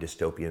terrifying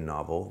dystopian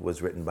novel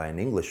was written by an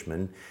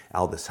Englishman,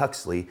 Aldous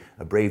Huxley,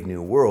 A Brave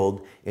New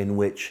World, in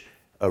which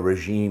a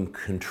regime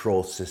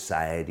controls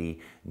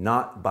society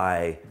not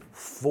by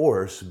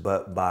force,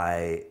 but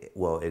by,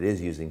 well, it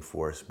is using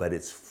force, but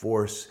it's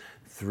force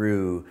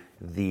through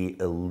the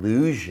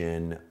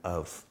illusion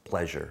of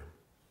pleasure.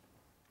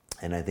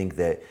 And I think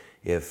that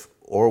if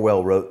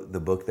Orwell wrote the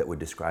book that would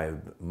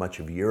describe much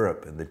of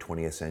Europe in the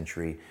 20th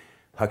century,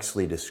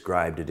 Huxley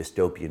described a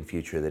dystopian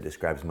future that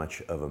describes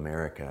much of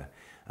America.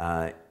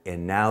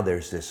 And now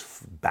there's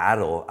this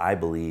battle, I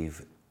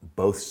believe,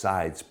 both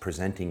sides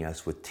presenting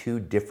us with two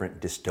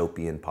different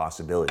dystopian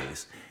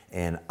possibilities.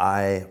 And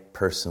I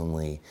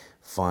personally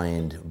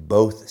find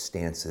both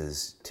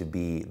stances to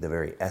be the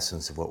very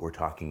essence of what we're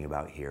talking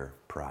about here,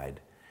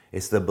 pride.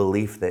 It's the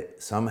belief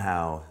that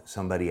somehow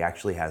somebody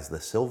actually has the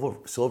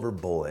silver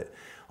bullet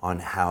on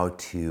how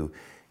to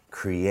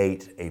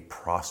create a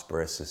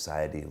prosperous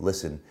society.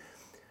 Listen,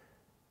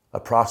 a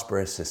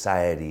prosperous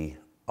society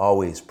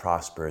always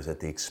prospers at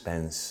the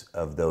expense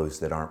of those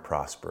that aren't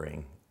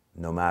prospering,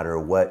 no matter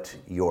what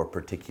your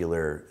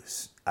particular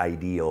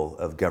ideal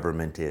of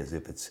government is.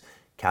 If it's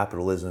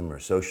capitalism or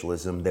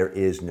socialism, there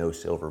is no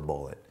silver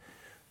bullet.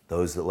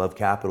 Those that love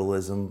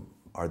capitalism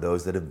are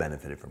those that have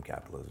benefited from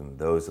capitalism.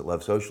 Those that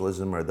love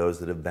socialism are those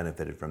that have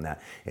benefited from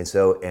that.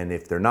 And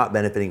if they're not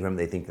benefiting from it,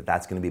 they think that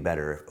that's going to be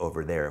better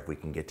over there if we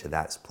can get to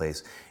that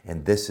place.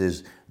 And this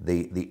is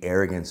the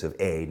arrogance of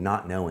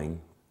not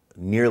knowing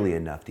nearly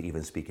enough to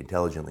even speak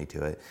intelligently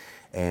to it,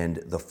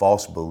 and the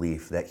false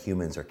belief that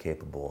humans are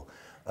capable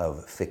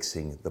of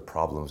fixing the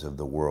problems of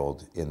the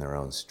world in their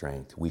own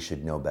strength. We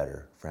should know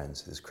better,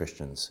 friends, as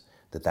Christians,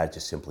 that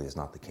just simply is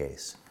not the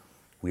case.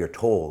 We are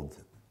told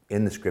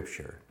in the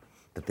scripture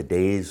that the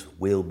days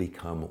will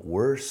become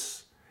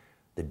worse,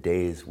 the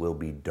days will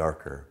be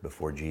darker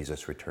before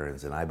Jesus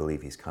returns, and I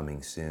believe he's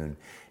coming soon.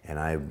 And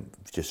I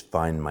just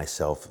find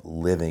myself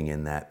living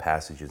in that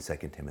passage in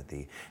 2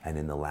 Timothy, and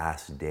in the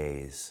last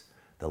days,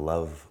 the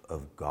love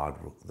of God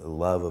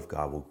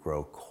will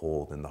grow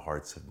cold in the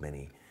hearts of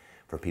many,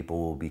 for people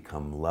will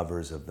become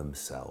lovers of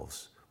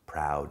themselves,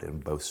 proud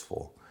and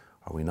boastful.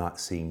 Are we not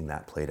seeing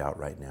that played out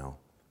right now?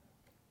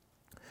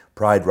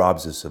 Pride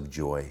robs us of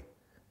joy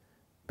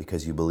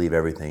because you believe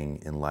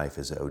everything in life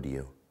is owed to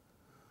you.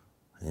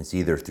 And it's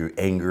either through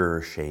anger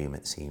or shame,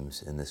 it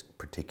seems, in this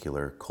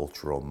particular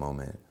cultural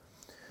moment.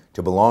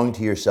 To belong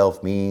to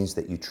yourself means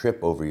that you trip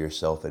over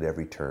yourself at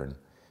every turn.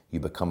 You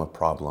become a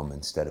problem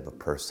instead of a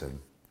person.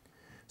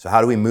 So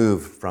how do we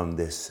move from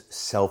this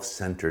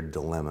self-centered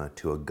dilemma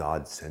to a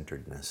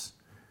God-centeredness?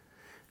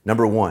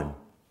 Number one,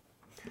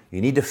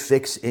 you need to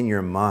fix in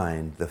your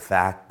mind the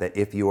fact that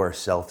if you are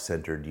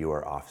self-centered, you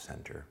are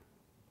off-center.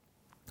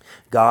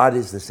 God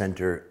is the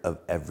center of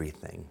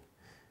everything.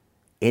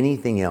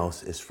 Anything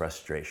else is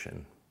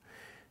frustration.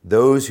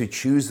 Those who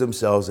choose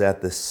themselves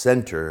at the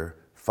center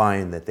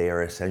find that they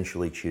are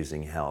essentially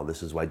choosing hell.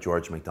 This is why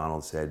George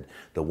MacDonald said,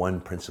 the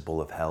one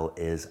principle of hell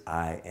is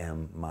I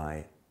am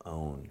my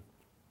own.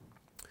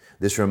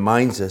 This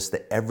reminds us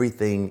that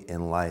everything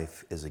in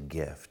life is a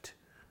gift.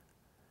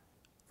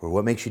 For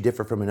what makes you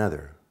different from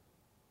another?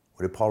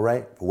 What did Paul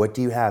write? For what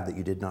do you have that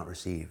you did not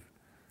receive?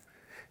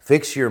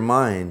 Fix your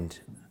mind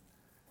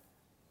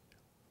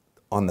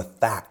on the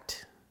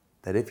fact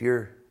that if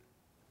you're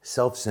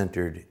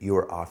self-centered, you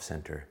are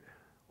off-center.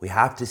 We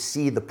have to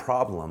see the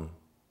problem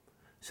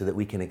so that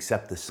we can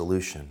accept the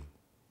solution.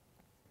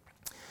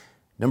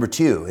 Number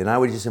 2, and I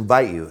would just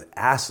invite you,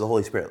 ask the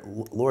Holy Spirit,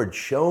 Lord,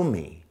 show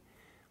me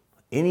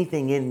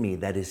anything in me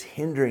that is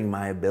hindering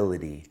my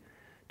ability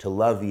to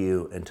love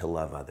you and to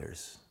love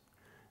others.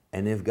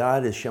 And if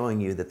God is showing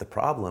you that the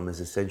problem is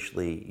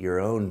essentially your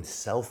own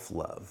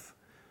self-love,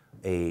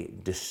 a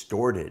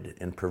distorted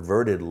and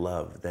perverted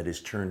love that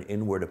is turned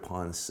inward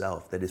upon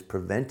self, that is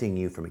preventing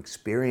you from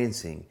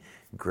experiencing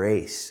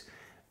grace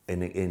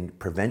and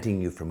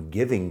preventing you from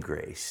giving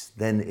grace,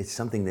 then it's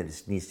something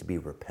that needs to be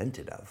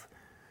repented of.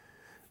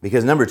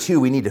 Because number 2,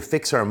 we need to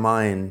fix in our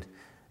mind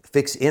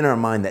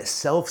that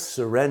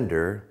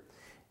self-surrender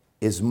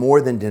is more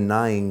than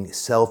denying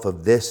self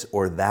of this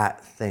or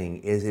that thing.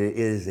 It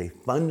is a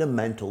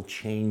fundamental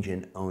change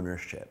in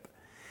ownership.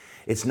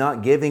 It's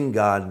not giving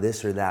God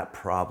this or that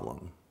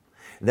problem.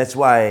 That's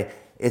why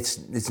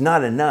it's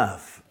not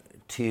enough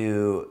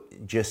to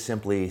just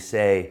simply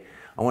say,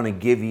 I want to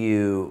give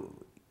you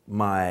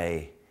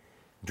my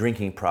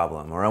drinking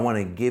problem, or I want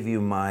to give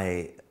you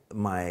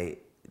my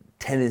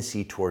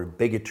tendency toward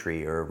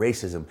bigotry or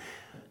racism.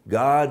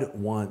 God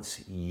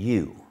wants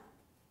you,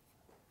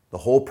 the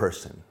whole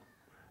person,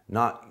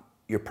 not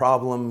your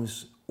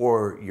problems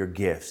or your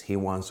gifts. He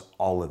wants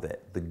all of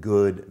it, the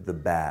good, the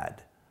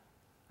bad,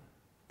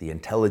 the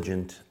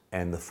intelligent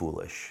and the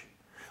foolish.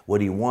 What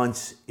he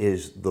wants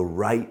is the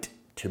right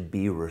to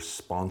be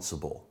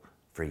responsible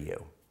for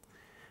you.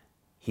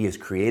 He has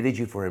created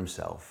you for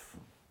himself,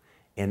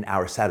 and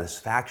our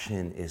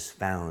satisfaction is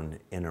found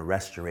in a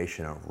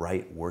restoration of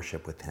right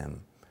worship with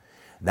him.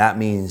 That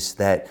means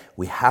that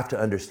we have to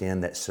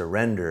understand that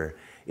surrender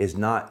is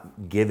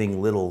not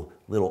giving little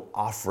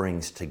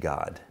offerings to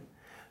God.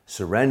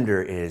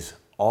 Surrender is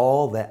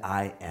all that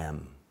I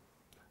am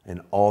and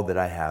all that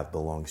I have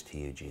belongs to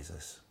you,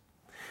 Jesus.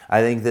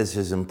 I think this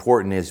is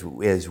important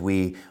as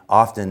we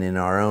often in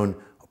our own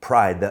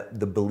pride,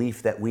 the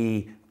belief that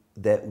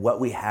what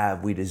we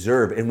have, we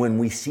deserve. And when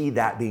we see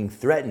that being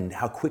threatened,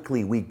 how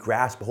quickly we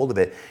grasp a hold of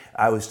it.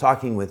 I was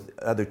talking with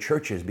other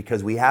churches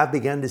because we have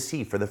begun to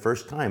see for the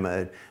first time,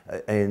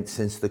 and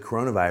since the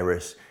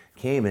coronavirus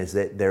came, is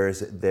that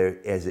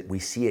as we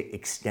see it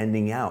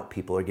extending out,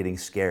 people are getting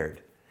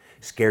scared.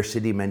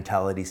 Scarcity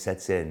mentality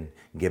sets in.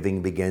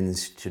 Giving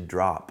begins to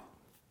drop.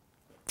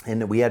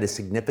 And we had a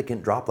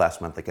significant drop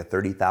last month, like a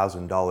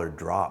 $30,000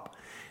 drop.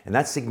 And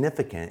that's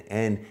significant.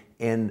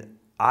 And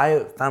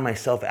I found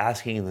myself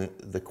asking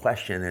the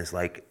question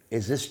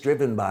is this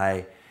driven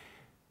by,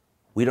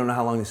 we don't know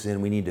how long this is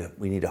in, we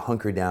need to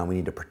hunker down, we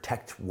need to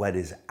protect what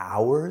is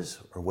ours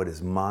or what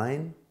is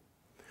mine?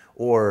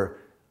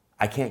 Or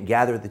I can't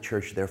gather at the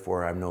church,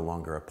 therefore I'm no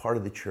longer a part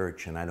of the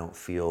church and I don't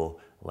feel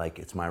like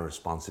it's my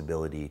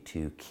responsibility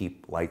to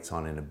keep lights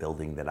on in a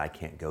building that I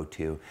can't go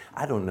to.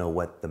 I don't know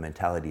what the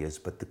mentality is,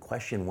 but the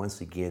question once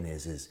again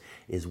is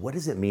what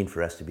does it mean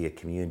for us to be a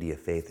community of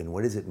faith, and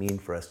what does it mean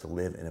for us to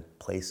live in a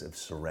place of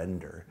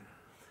surrender?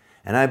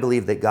 And I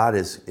believe that God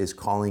is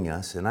calling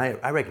us, and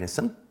I reckon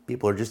some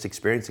people are just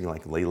experiencing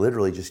like they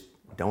literally just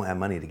don't have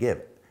money to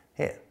give.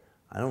 Hey,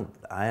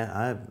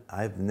 I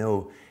have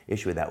no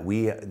issue with that.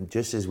 We,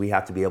 just as we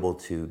have to be able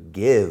to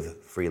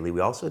give freely,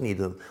 we also need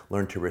to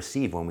learn to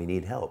receive when we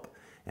need help.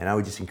 And I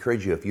would just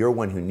encourage you, if you're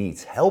one who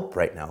needs help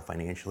right now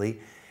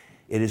financially,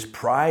 it is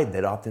pride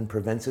that often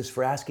prevents us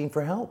from asking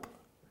for help.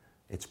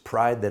 It's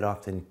pride that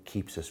often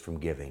keeps us from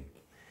giving.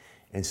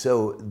 And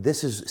so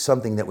this is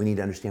something that we need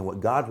to understand.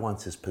 What God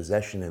wants is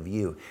possession of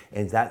you.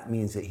 And that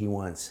means that He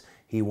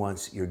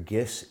wants your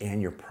gifts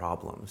and your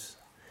problems.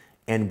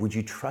 And would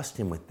you trust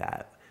Him with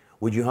that?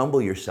 Would you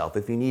humble yourself?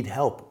 If you need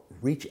help,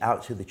 reach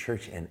out to the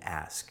church and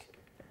ask.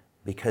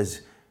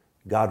 Because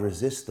God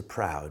resists the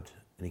proud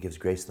and He gives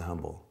grace to the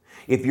humble.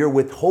 If you're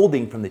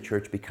withholding from the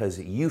church because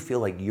you feel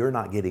like you're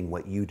not getting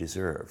what you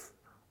deserve,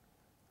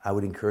 I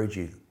would encourage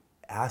you,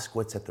 ask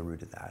what's at the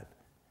root of that.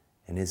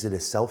 And is it a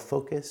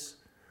self-focus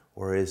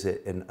or is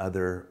it an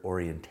other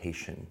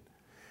orientation?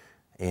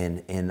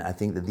 And I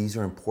think that these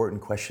are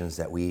important questions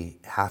that we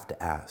have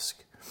to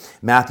ask.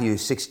 Matthew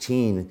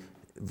 16,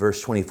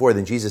 verse 24,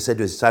 then Jesus said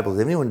to His disciples,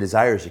 if anyone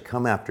desires to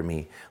come after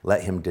me,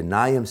 let him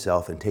deny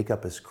himself and take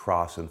up his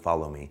cross and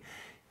follow me.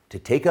 To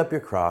take up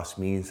your cross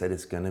means that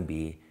it's going to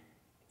be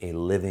a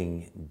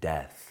living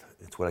death.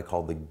 It's what I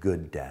call the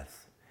good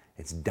death.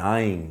 It's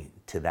dying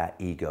to that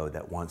ego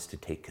that wants to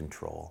take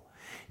control.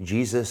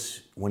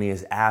 Jesus, when He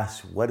is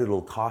asked what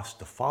it'll cost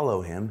to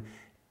follow Him,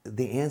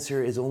 the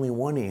answer is only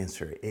one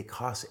answer. It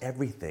costs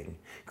everything.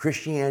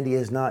 Christianity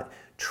is not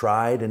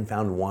tried and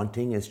found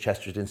wanting, as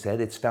Chesterton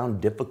said. It's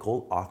found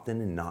difficult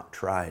often and not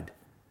tried.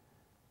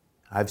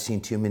 I've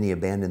seen too many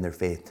abandon their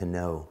faith to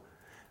know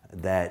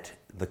that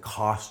the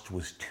cost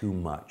was too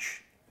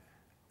much.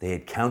 They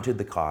had counted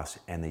the cost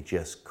and they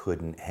just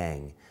couldn't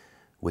hang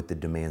with the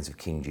demands of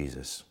King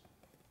Jesus.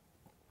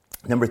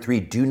 Number 3,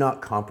 do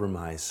not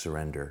compromise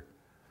surrender.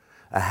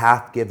 A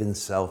half-given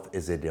self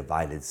is a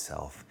divided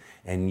self,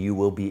 and you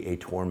will be a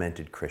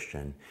tormented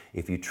Christian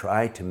if you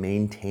try to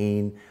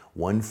maintain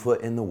one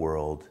foot in the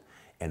world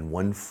and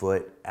one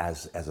foot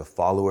as a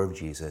follower of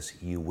Jesus.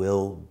 You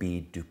will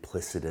be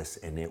duplicitous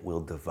and it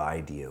will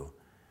divide you.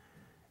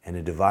 And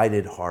a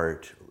divided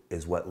heart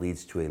is what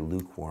leads to a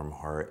lukewarm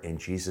heart, and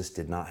Jesus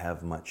did not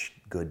have much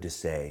good to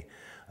say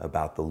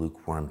about the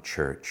lukewarm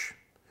church.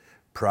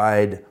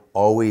 Pride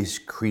always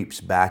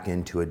creeps back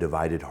into a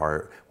divided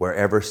heart.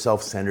 Wherever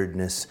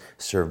self-centeredness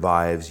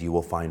survives, you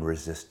will find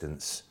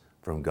resistance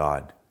from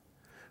God.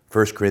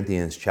 1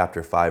 Corinthians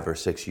chapter 5,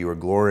 verse 6, your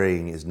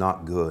glorying is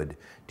not good.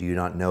 Do you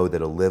not know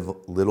that a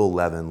little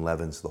leaven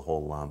leavens the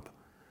whole lump?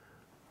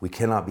 We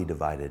cannot be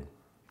divided.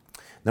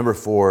 Number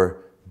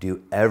 4,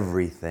 do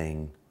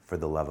everything for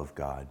the love of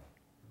God.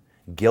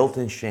 Guilt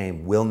and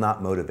shame will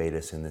not motivate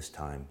us in this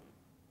time.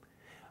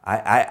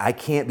 I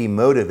can't be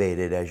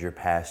motivated as your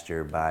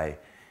pastor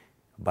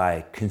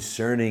by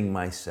concerning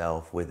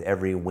myself with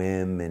every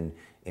whim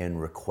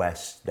and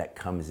request that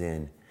comes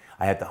in.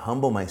 I have to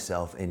humble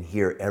myself and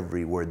hear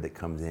every word that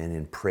comes in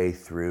and pray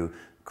through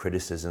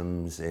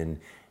criticisms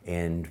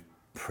and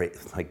pray,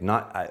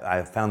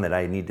 I've found that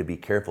I need to be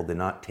careful to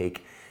not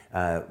take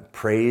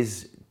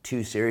praise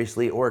too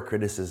seriously or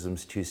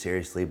criticisms too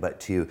seriously,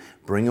 but to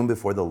bring them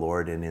before the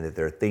Lord. And if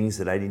there are things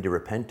that I need to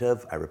repent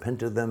of, I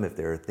repent of them. If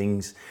there are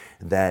things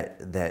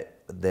that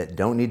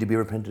don't need to be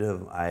repented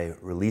of, I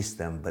release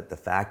them. But the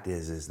fact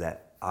is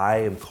that I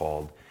am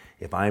called,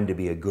 if I am to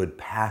be a good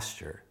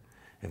pastor,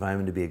 if I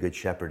am to be a good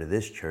shepherd of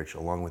this church,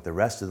 along with the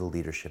rest of the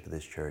leadership of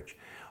this church,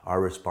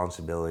 our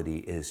responsibility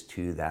is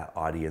to that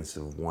audience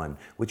of one,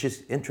 which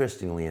is,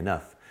 interestingly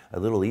enough, a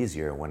little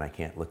easier when I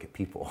can't look at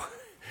people.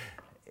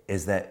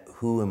 Is that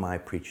who am I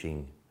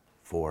preaching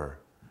for?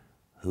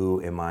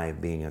 Who am I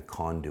being a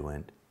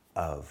conduit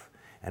of?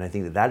 And I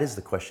think that is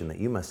the question that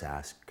you must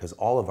ask, because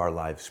all of our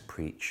lives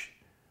preach.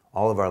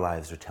 All of our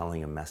lives are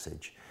telling a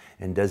message.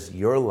 And does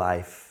your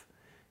life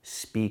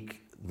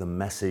speak the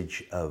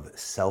message of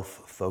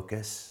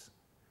self-focus,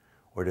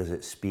 or does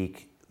it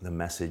speak the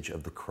message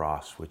of the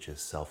cross, which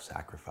is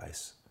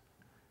self-sacrifice?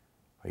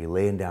 Are you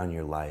laying down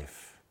your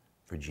life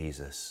for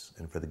Jesus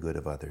and for the good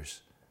of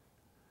others?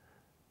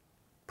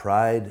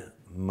 Pride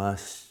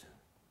must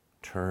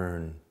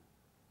turn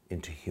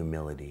into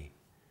humility.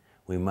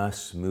 We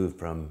must move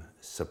from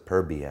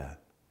superbia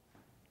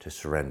to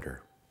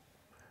surrender.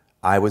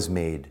 I was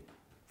made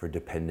for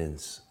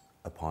dependence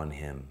upon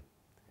him,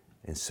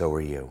 and so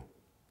are you.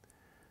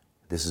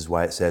 This is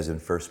why it says in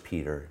 1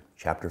 Peter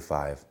chapter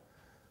 5,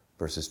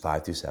 verses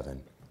 5 through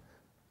 7,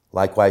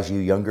 likewise, you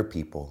younger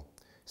people,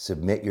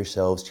 submit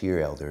yourselves to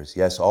your elders.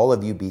 Yes, all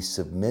of you be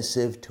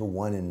submissive to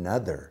one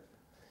another,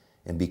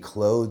 and be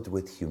clothed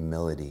with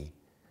humility,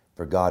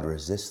 for God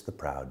resists the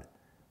proud,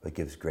 but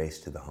gives grace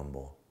to the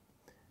humble.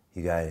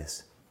 You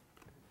guys,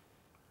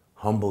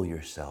 humble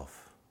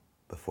yourself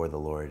before the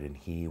Lord, and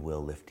he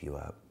will lift you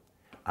up.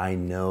 I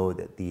know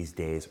that these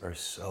days are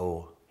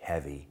so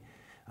heavy.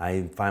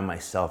 I find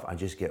myself, I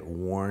just get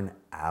worn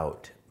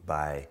out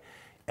by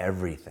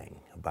everything,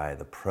 by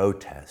the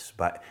protests.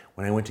 But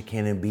when I went to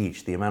Cannon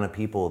Beach, the amount of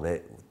people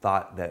that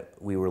thought that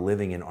we were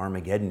living in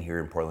Armageddon here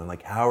in Portland,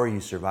 like, how are you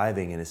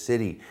surviving in a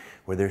city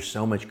where there's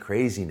so much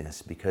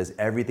craziness? Because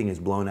everything is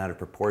blown out of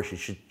proportion.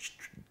 It should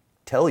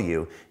tell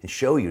you and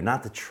show you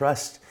not to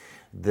trust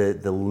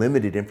the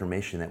limited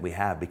information that we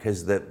have,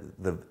 because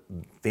the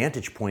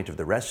vantage point of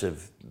the rest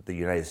of the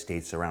United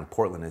States around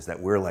Portland is that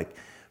we're like,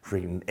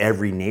 freaking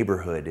every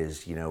neighborhood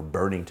is,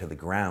 burning to the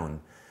ground.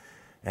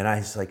 And I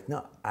was like,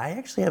 no, I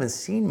actually haven't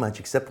seen much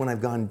except when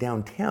I've gone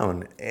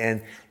downtown.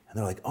 And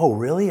they're like, oh,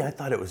 really? I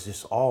thought it was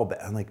just all bad.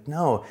 I'm like,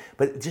 no,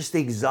 but just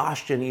the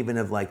exhaustion even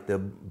of like the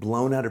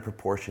blown out of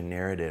proportion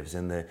narratives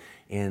and the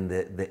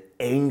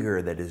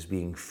anger that is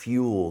being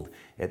fueled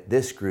at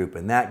this group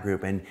and that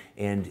group.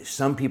 And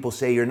some people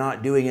say you're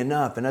not doing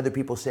enough, and other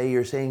people say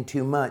you're saying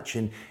too much.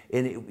 And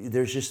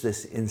there's just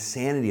this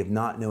insanity of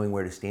not knowing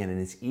where to stand. And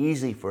it's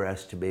easy for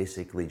us to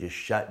basically just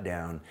shut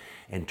down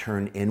and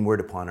turn inward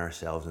upon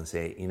ourselves and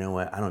say, you know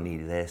what? I don't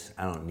need this.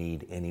 I don't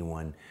need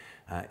anyone.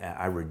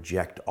 I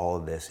reject all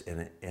of this.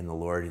 And the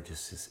Lord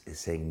just is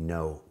saying,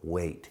 no,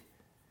 wait.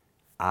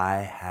 I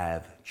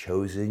have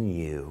chosen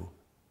you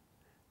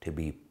to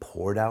be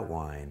poured out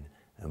wine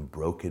and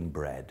broken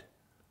bread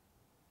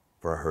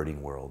for a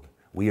hurting world.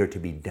 We are to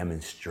be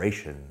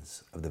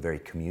demonstrations of the very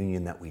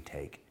communion that we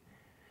take,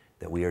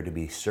 that we are to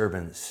be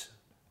servants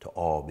to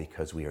all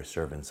because we are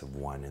servants of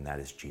one, and that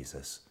is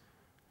Jesus.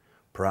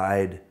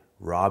 Pride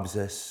robs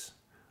us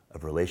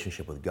of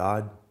relationship with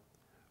God,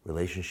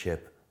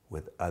 relationship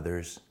with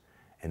others,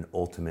 and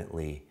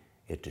ultimately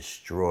it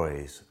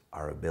destroys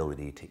our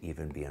ability to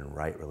even be in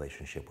right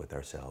relationship with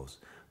ourselves.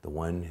 The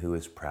one who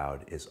is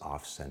proud is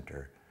off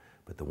center,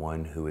 but the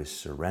one who is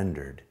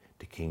surrendered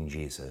to King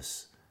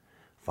Jesus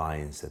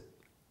finds that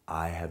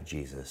I have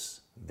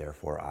Jesus,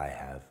 therefore I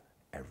have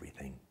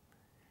everything.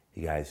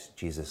 You guys,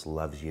 Jesus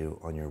loves you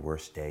on your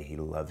worst day. He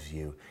loves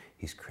you.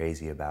 He's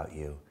crazy about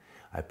you.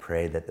 I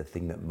pray that the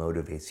thing that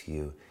motivates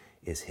you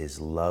is his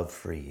love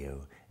for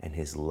you and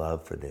his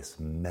love for this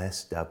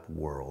messed up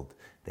world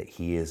that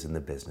he is in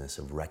the business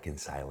of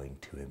reconciling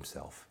to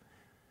himself.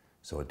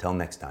 So until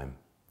next time,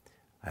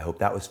 I hope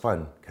that was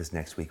fun, because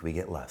next week we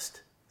get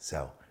Lust.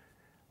 So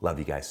love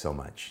you guys so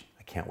much.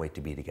 I can't wait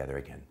to be together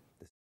again.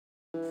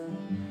 All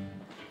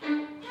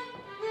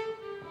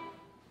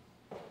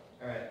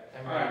right,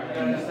 you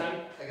got it this time?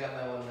 I got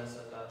my one messed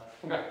up.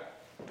 Okay.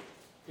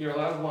 You're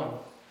allowed one.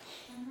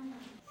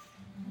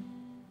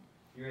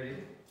 You ready?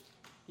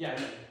 Yeah.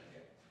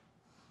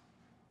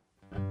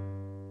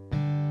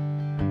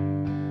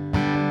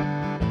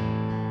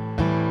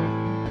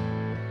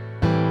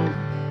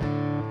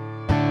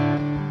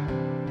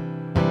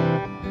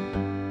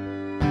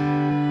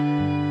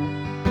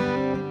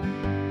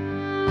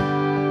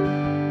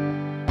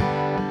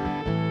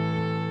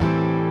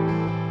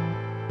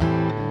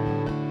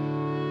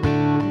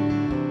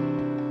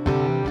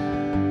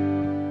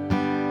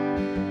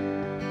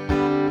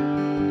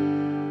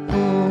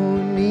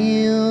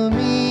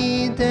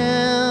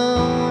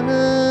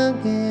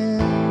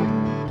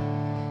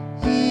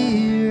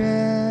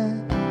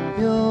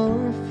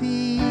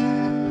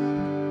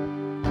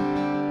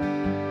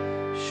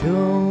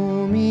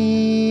 Show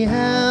me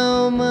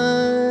how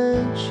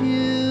much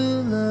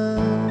you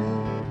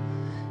love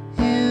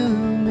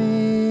humility.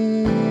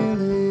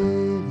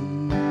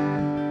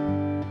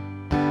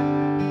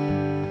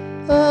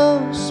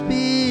 Oh,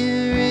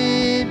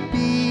 Spirit,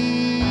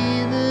 be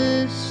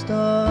the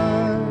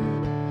star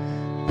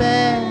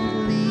that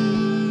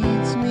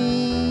leads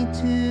me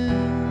to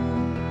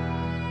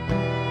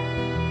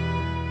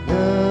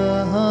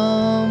the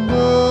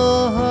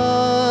humble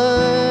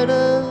heart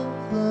of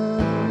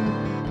love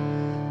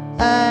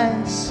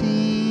I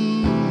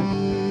see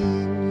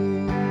in you.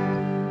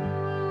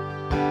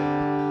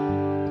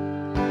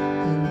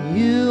 And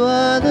you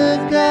are the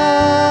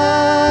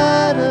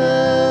God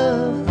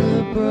of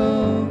the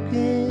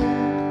broken,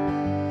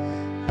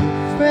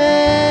 the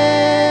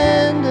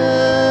friend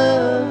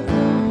of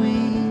the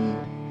weak.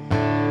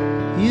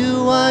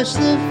 You wash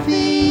the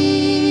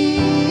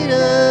feet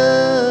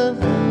of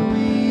the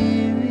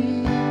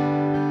weary,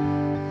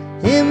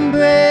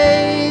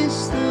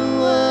 embrace the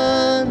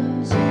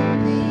ones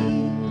in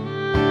need.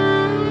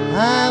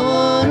 I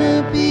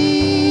wanna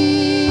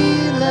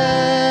be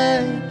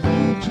like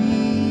you,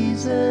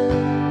 Jesus,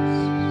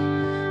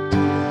 to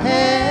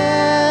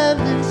have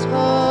this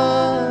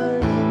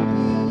heart in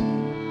me.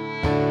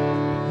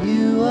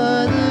 You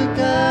are the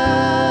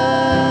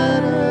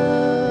God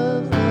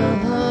of the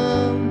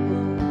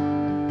humble.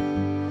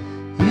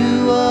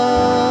 You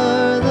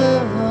are the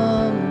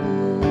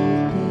humble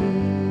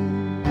King.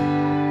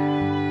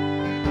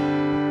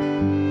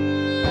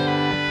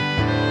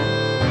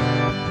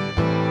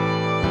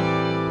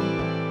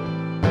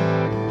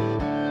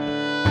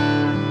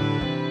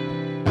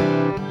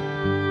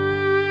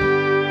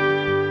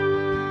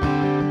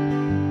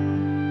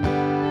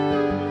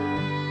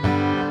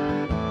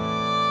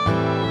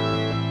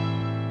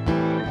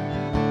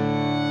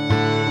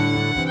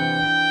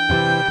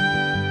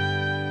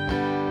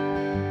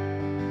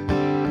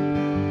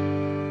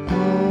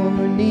 Oh,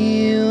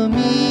 kneel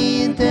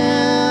me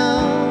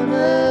down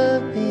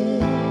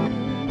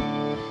again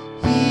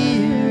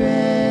here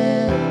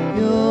at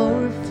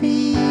your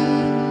feet.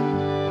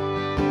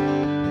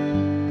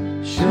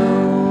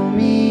 Show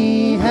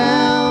me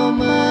how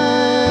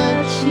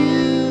much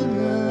you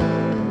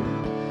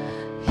love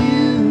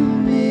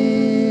humility.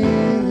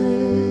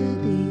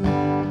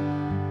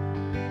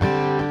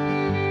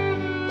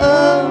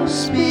 Oh,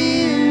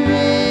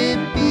 Spirit,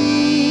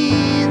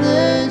 be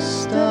the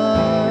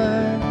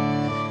star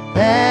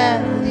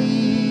that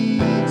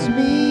leads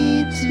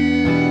me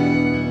to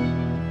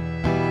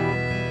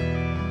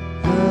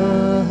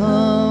the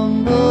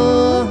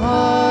humble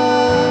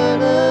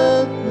heart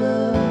of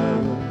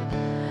love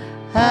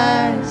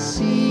I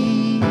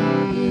see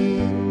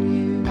in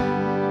you.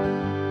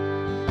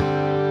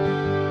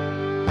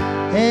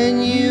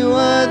 And you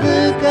are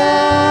the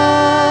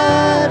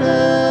God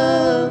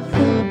of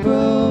the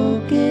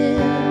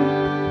broken,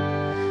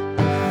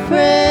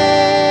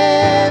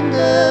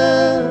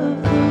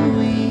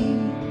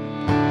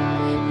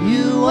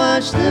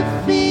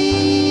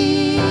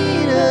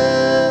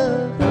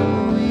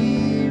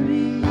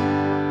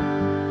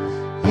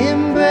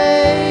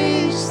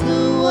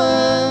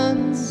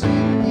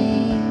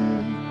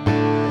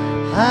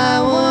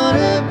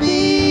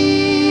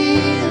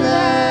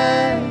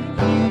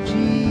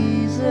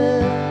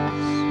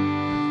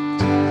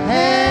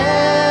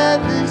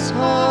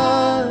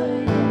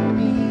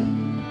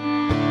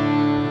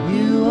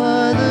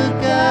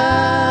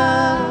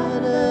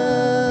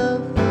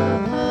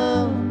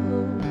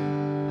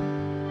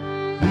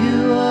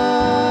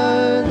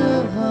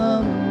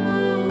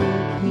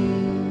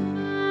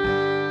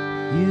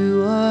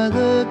 You are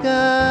the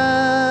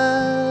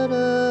God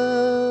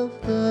of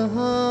the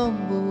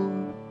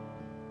humble.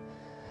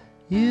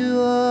 You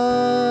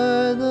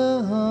are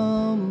the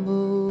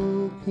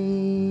humble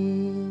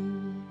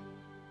King.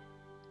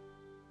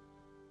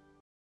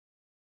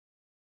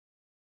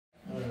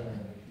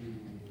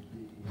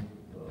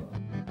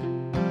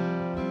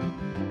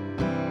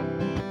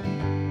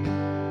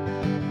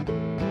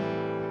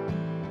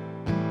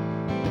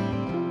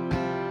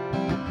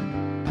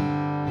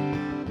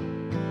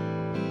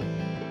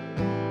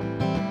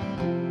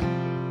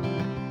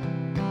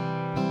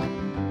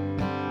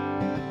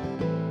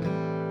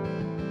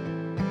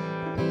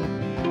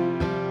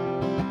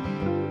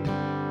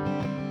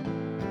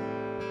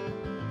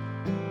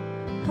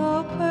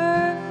 Oh,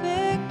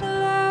 perfect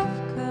love,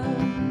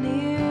 come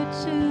near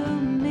to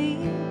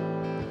me.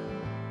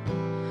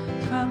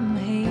 From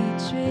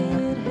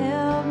hatred,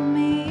 help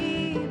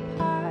me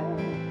part,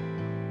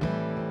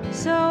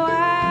 so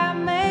I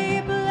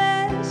may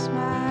bless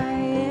my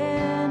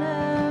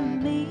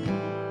enemies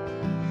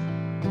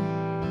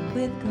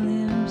with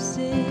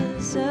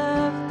glimpses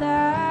of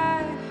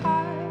thy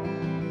heart.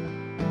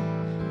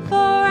 For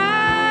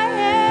I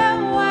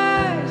am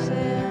wise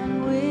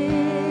and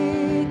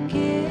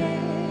wicked,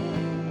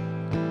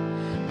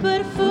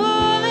 but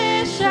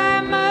foolish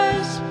I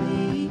must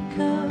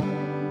become.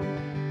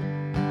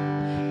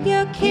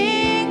 Your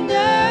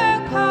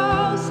kingdom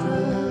calls the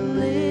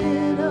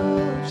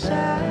little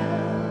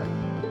child.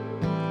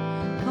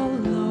 Oh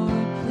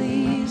Lord,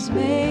 please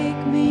make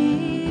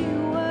me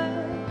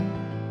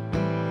one.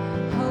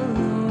 Oh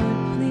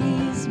Lord,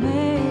 please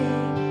make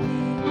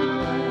me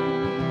one.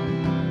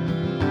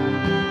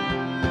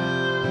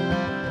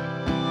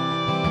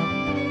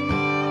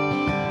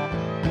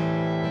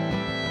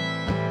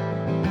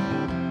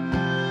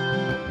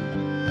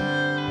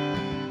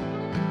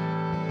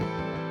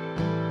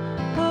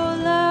 Oh,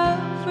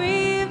 love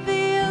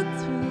revealed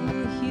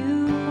through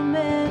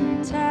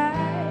human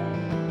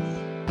ties,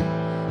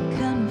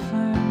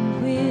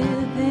 confirmed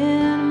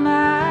within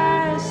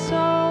my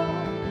soul.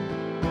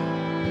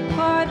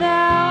 For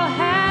thou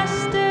hast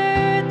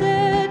stirred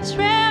the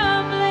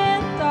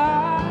trembling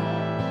thought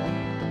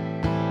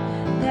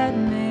that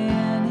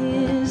man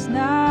is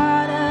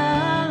not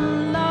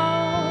alone.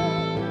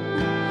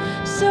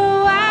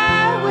 So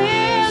I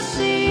will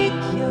seek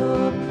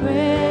your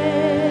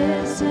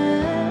presence,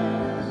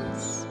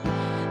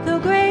 though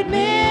great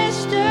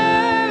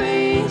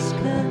mysteries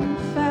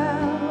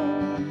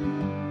confound.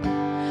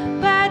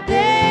 By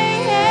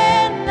day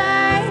and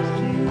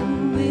night you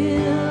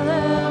will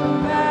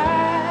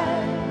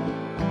arise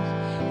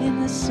in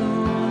the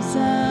soul's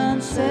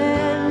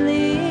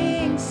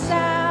unsettling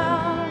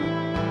sound,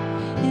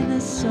 in the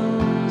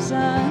soul's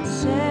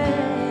unsettling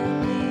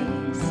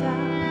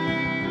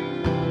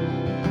sound.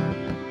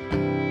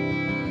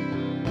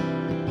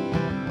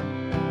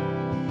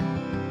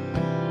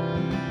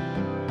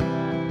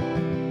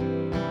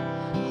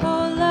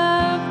 Oh,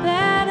 love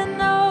that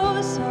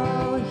knows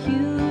all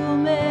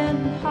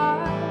human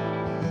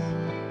hearts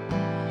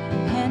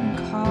and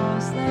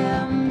calls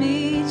them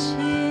each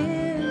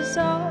his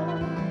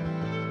own.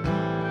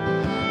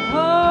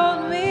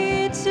 Hold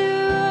me to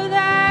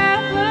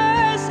thy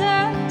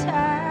bosom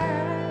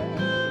tight,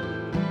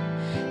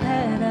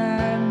 that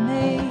I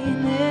may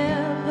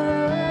never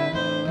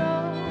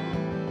roam.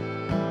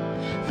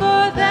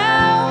 For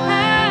thou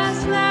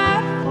hast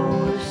not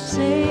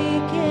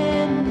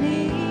forsaken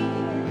me,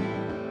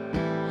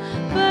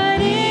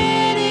 but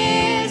it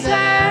is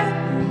I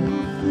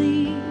who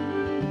flee.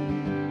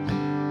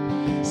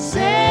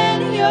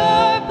 Send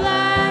your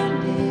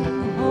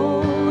blinding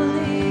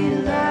holy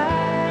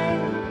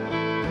light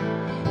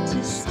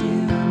to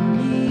still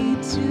me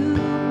to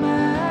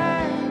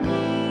my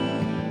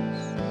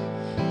knees,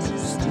 to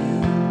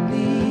still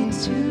me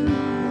to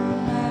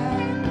my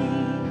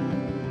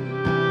knees.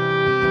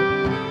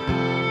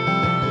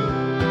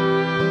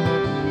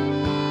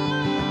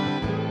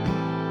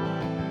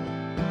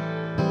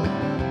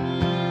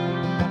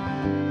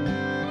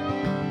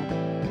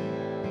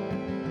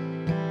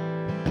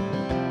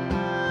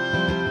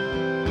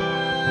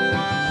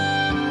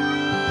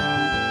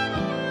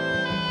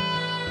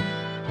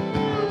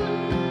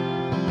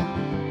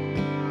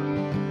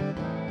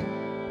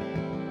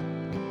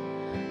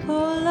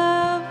 Oh,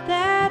 love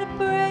that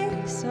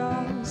breaks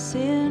all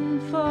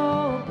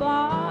sinful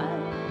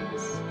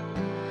bonds,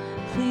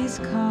 please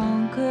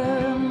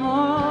conquer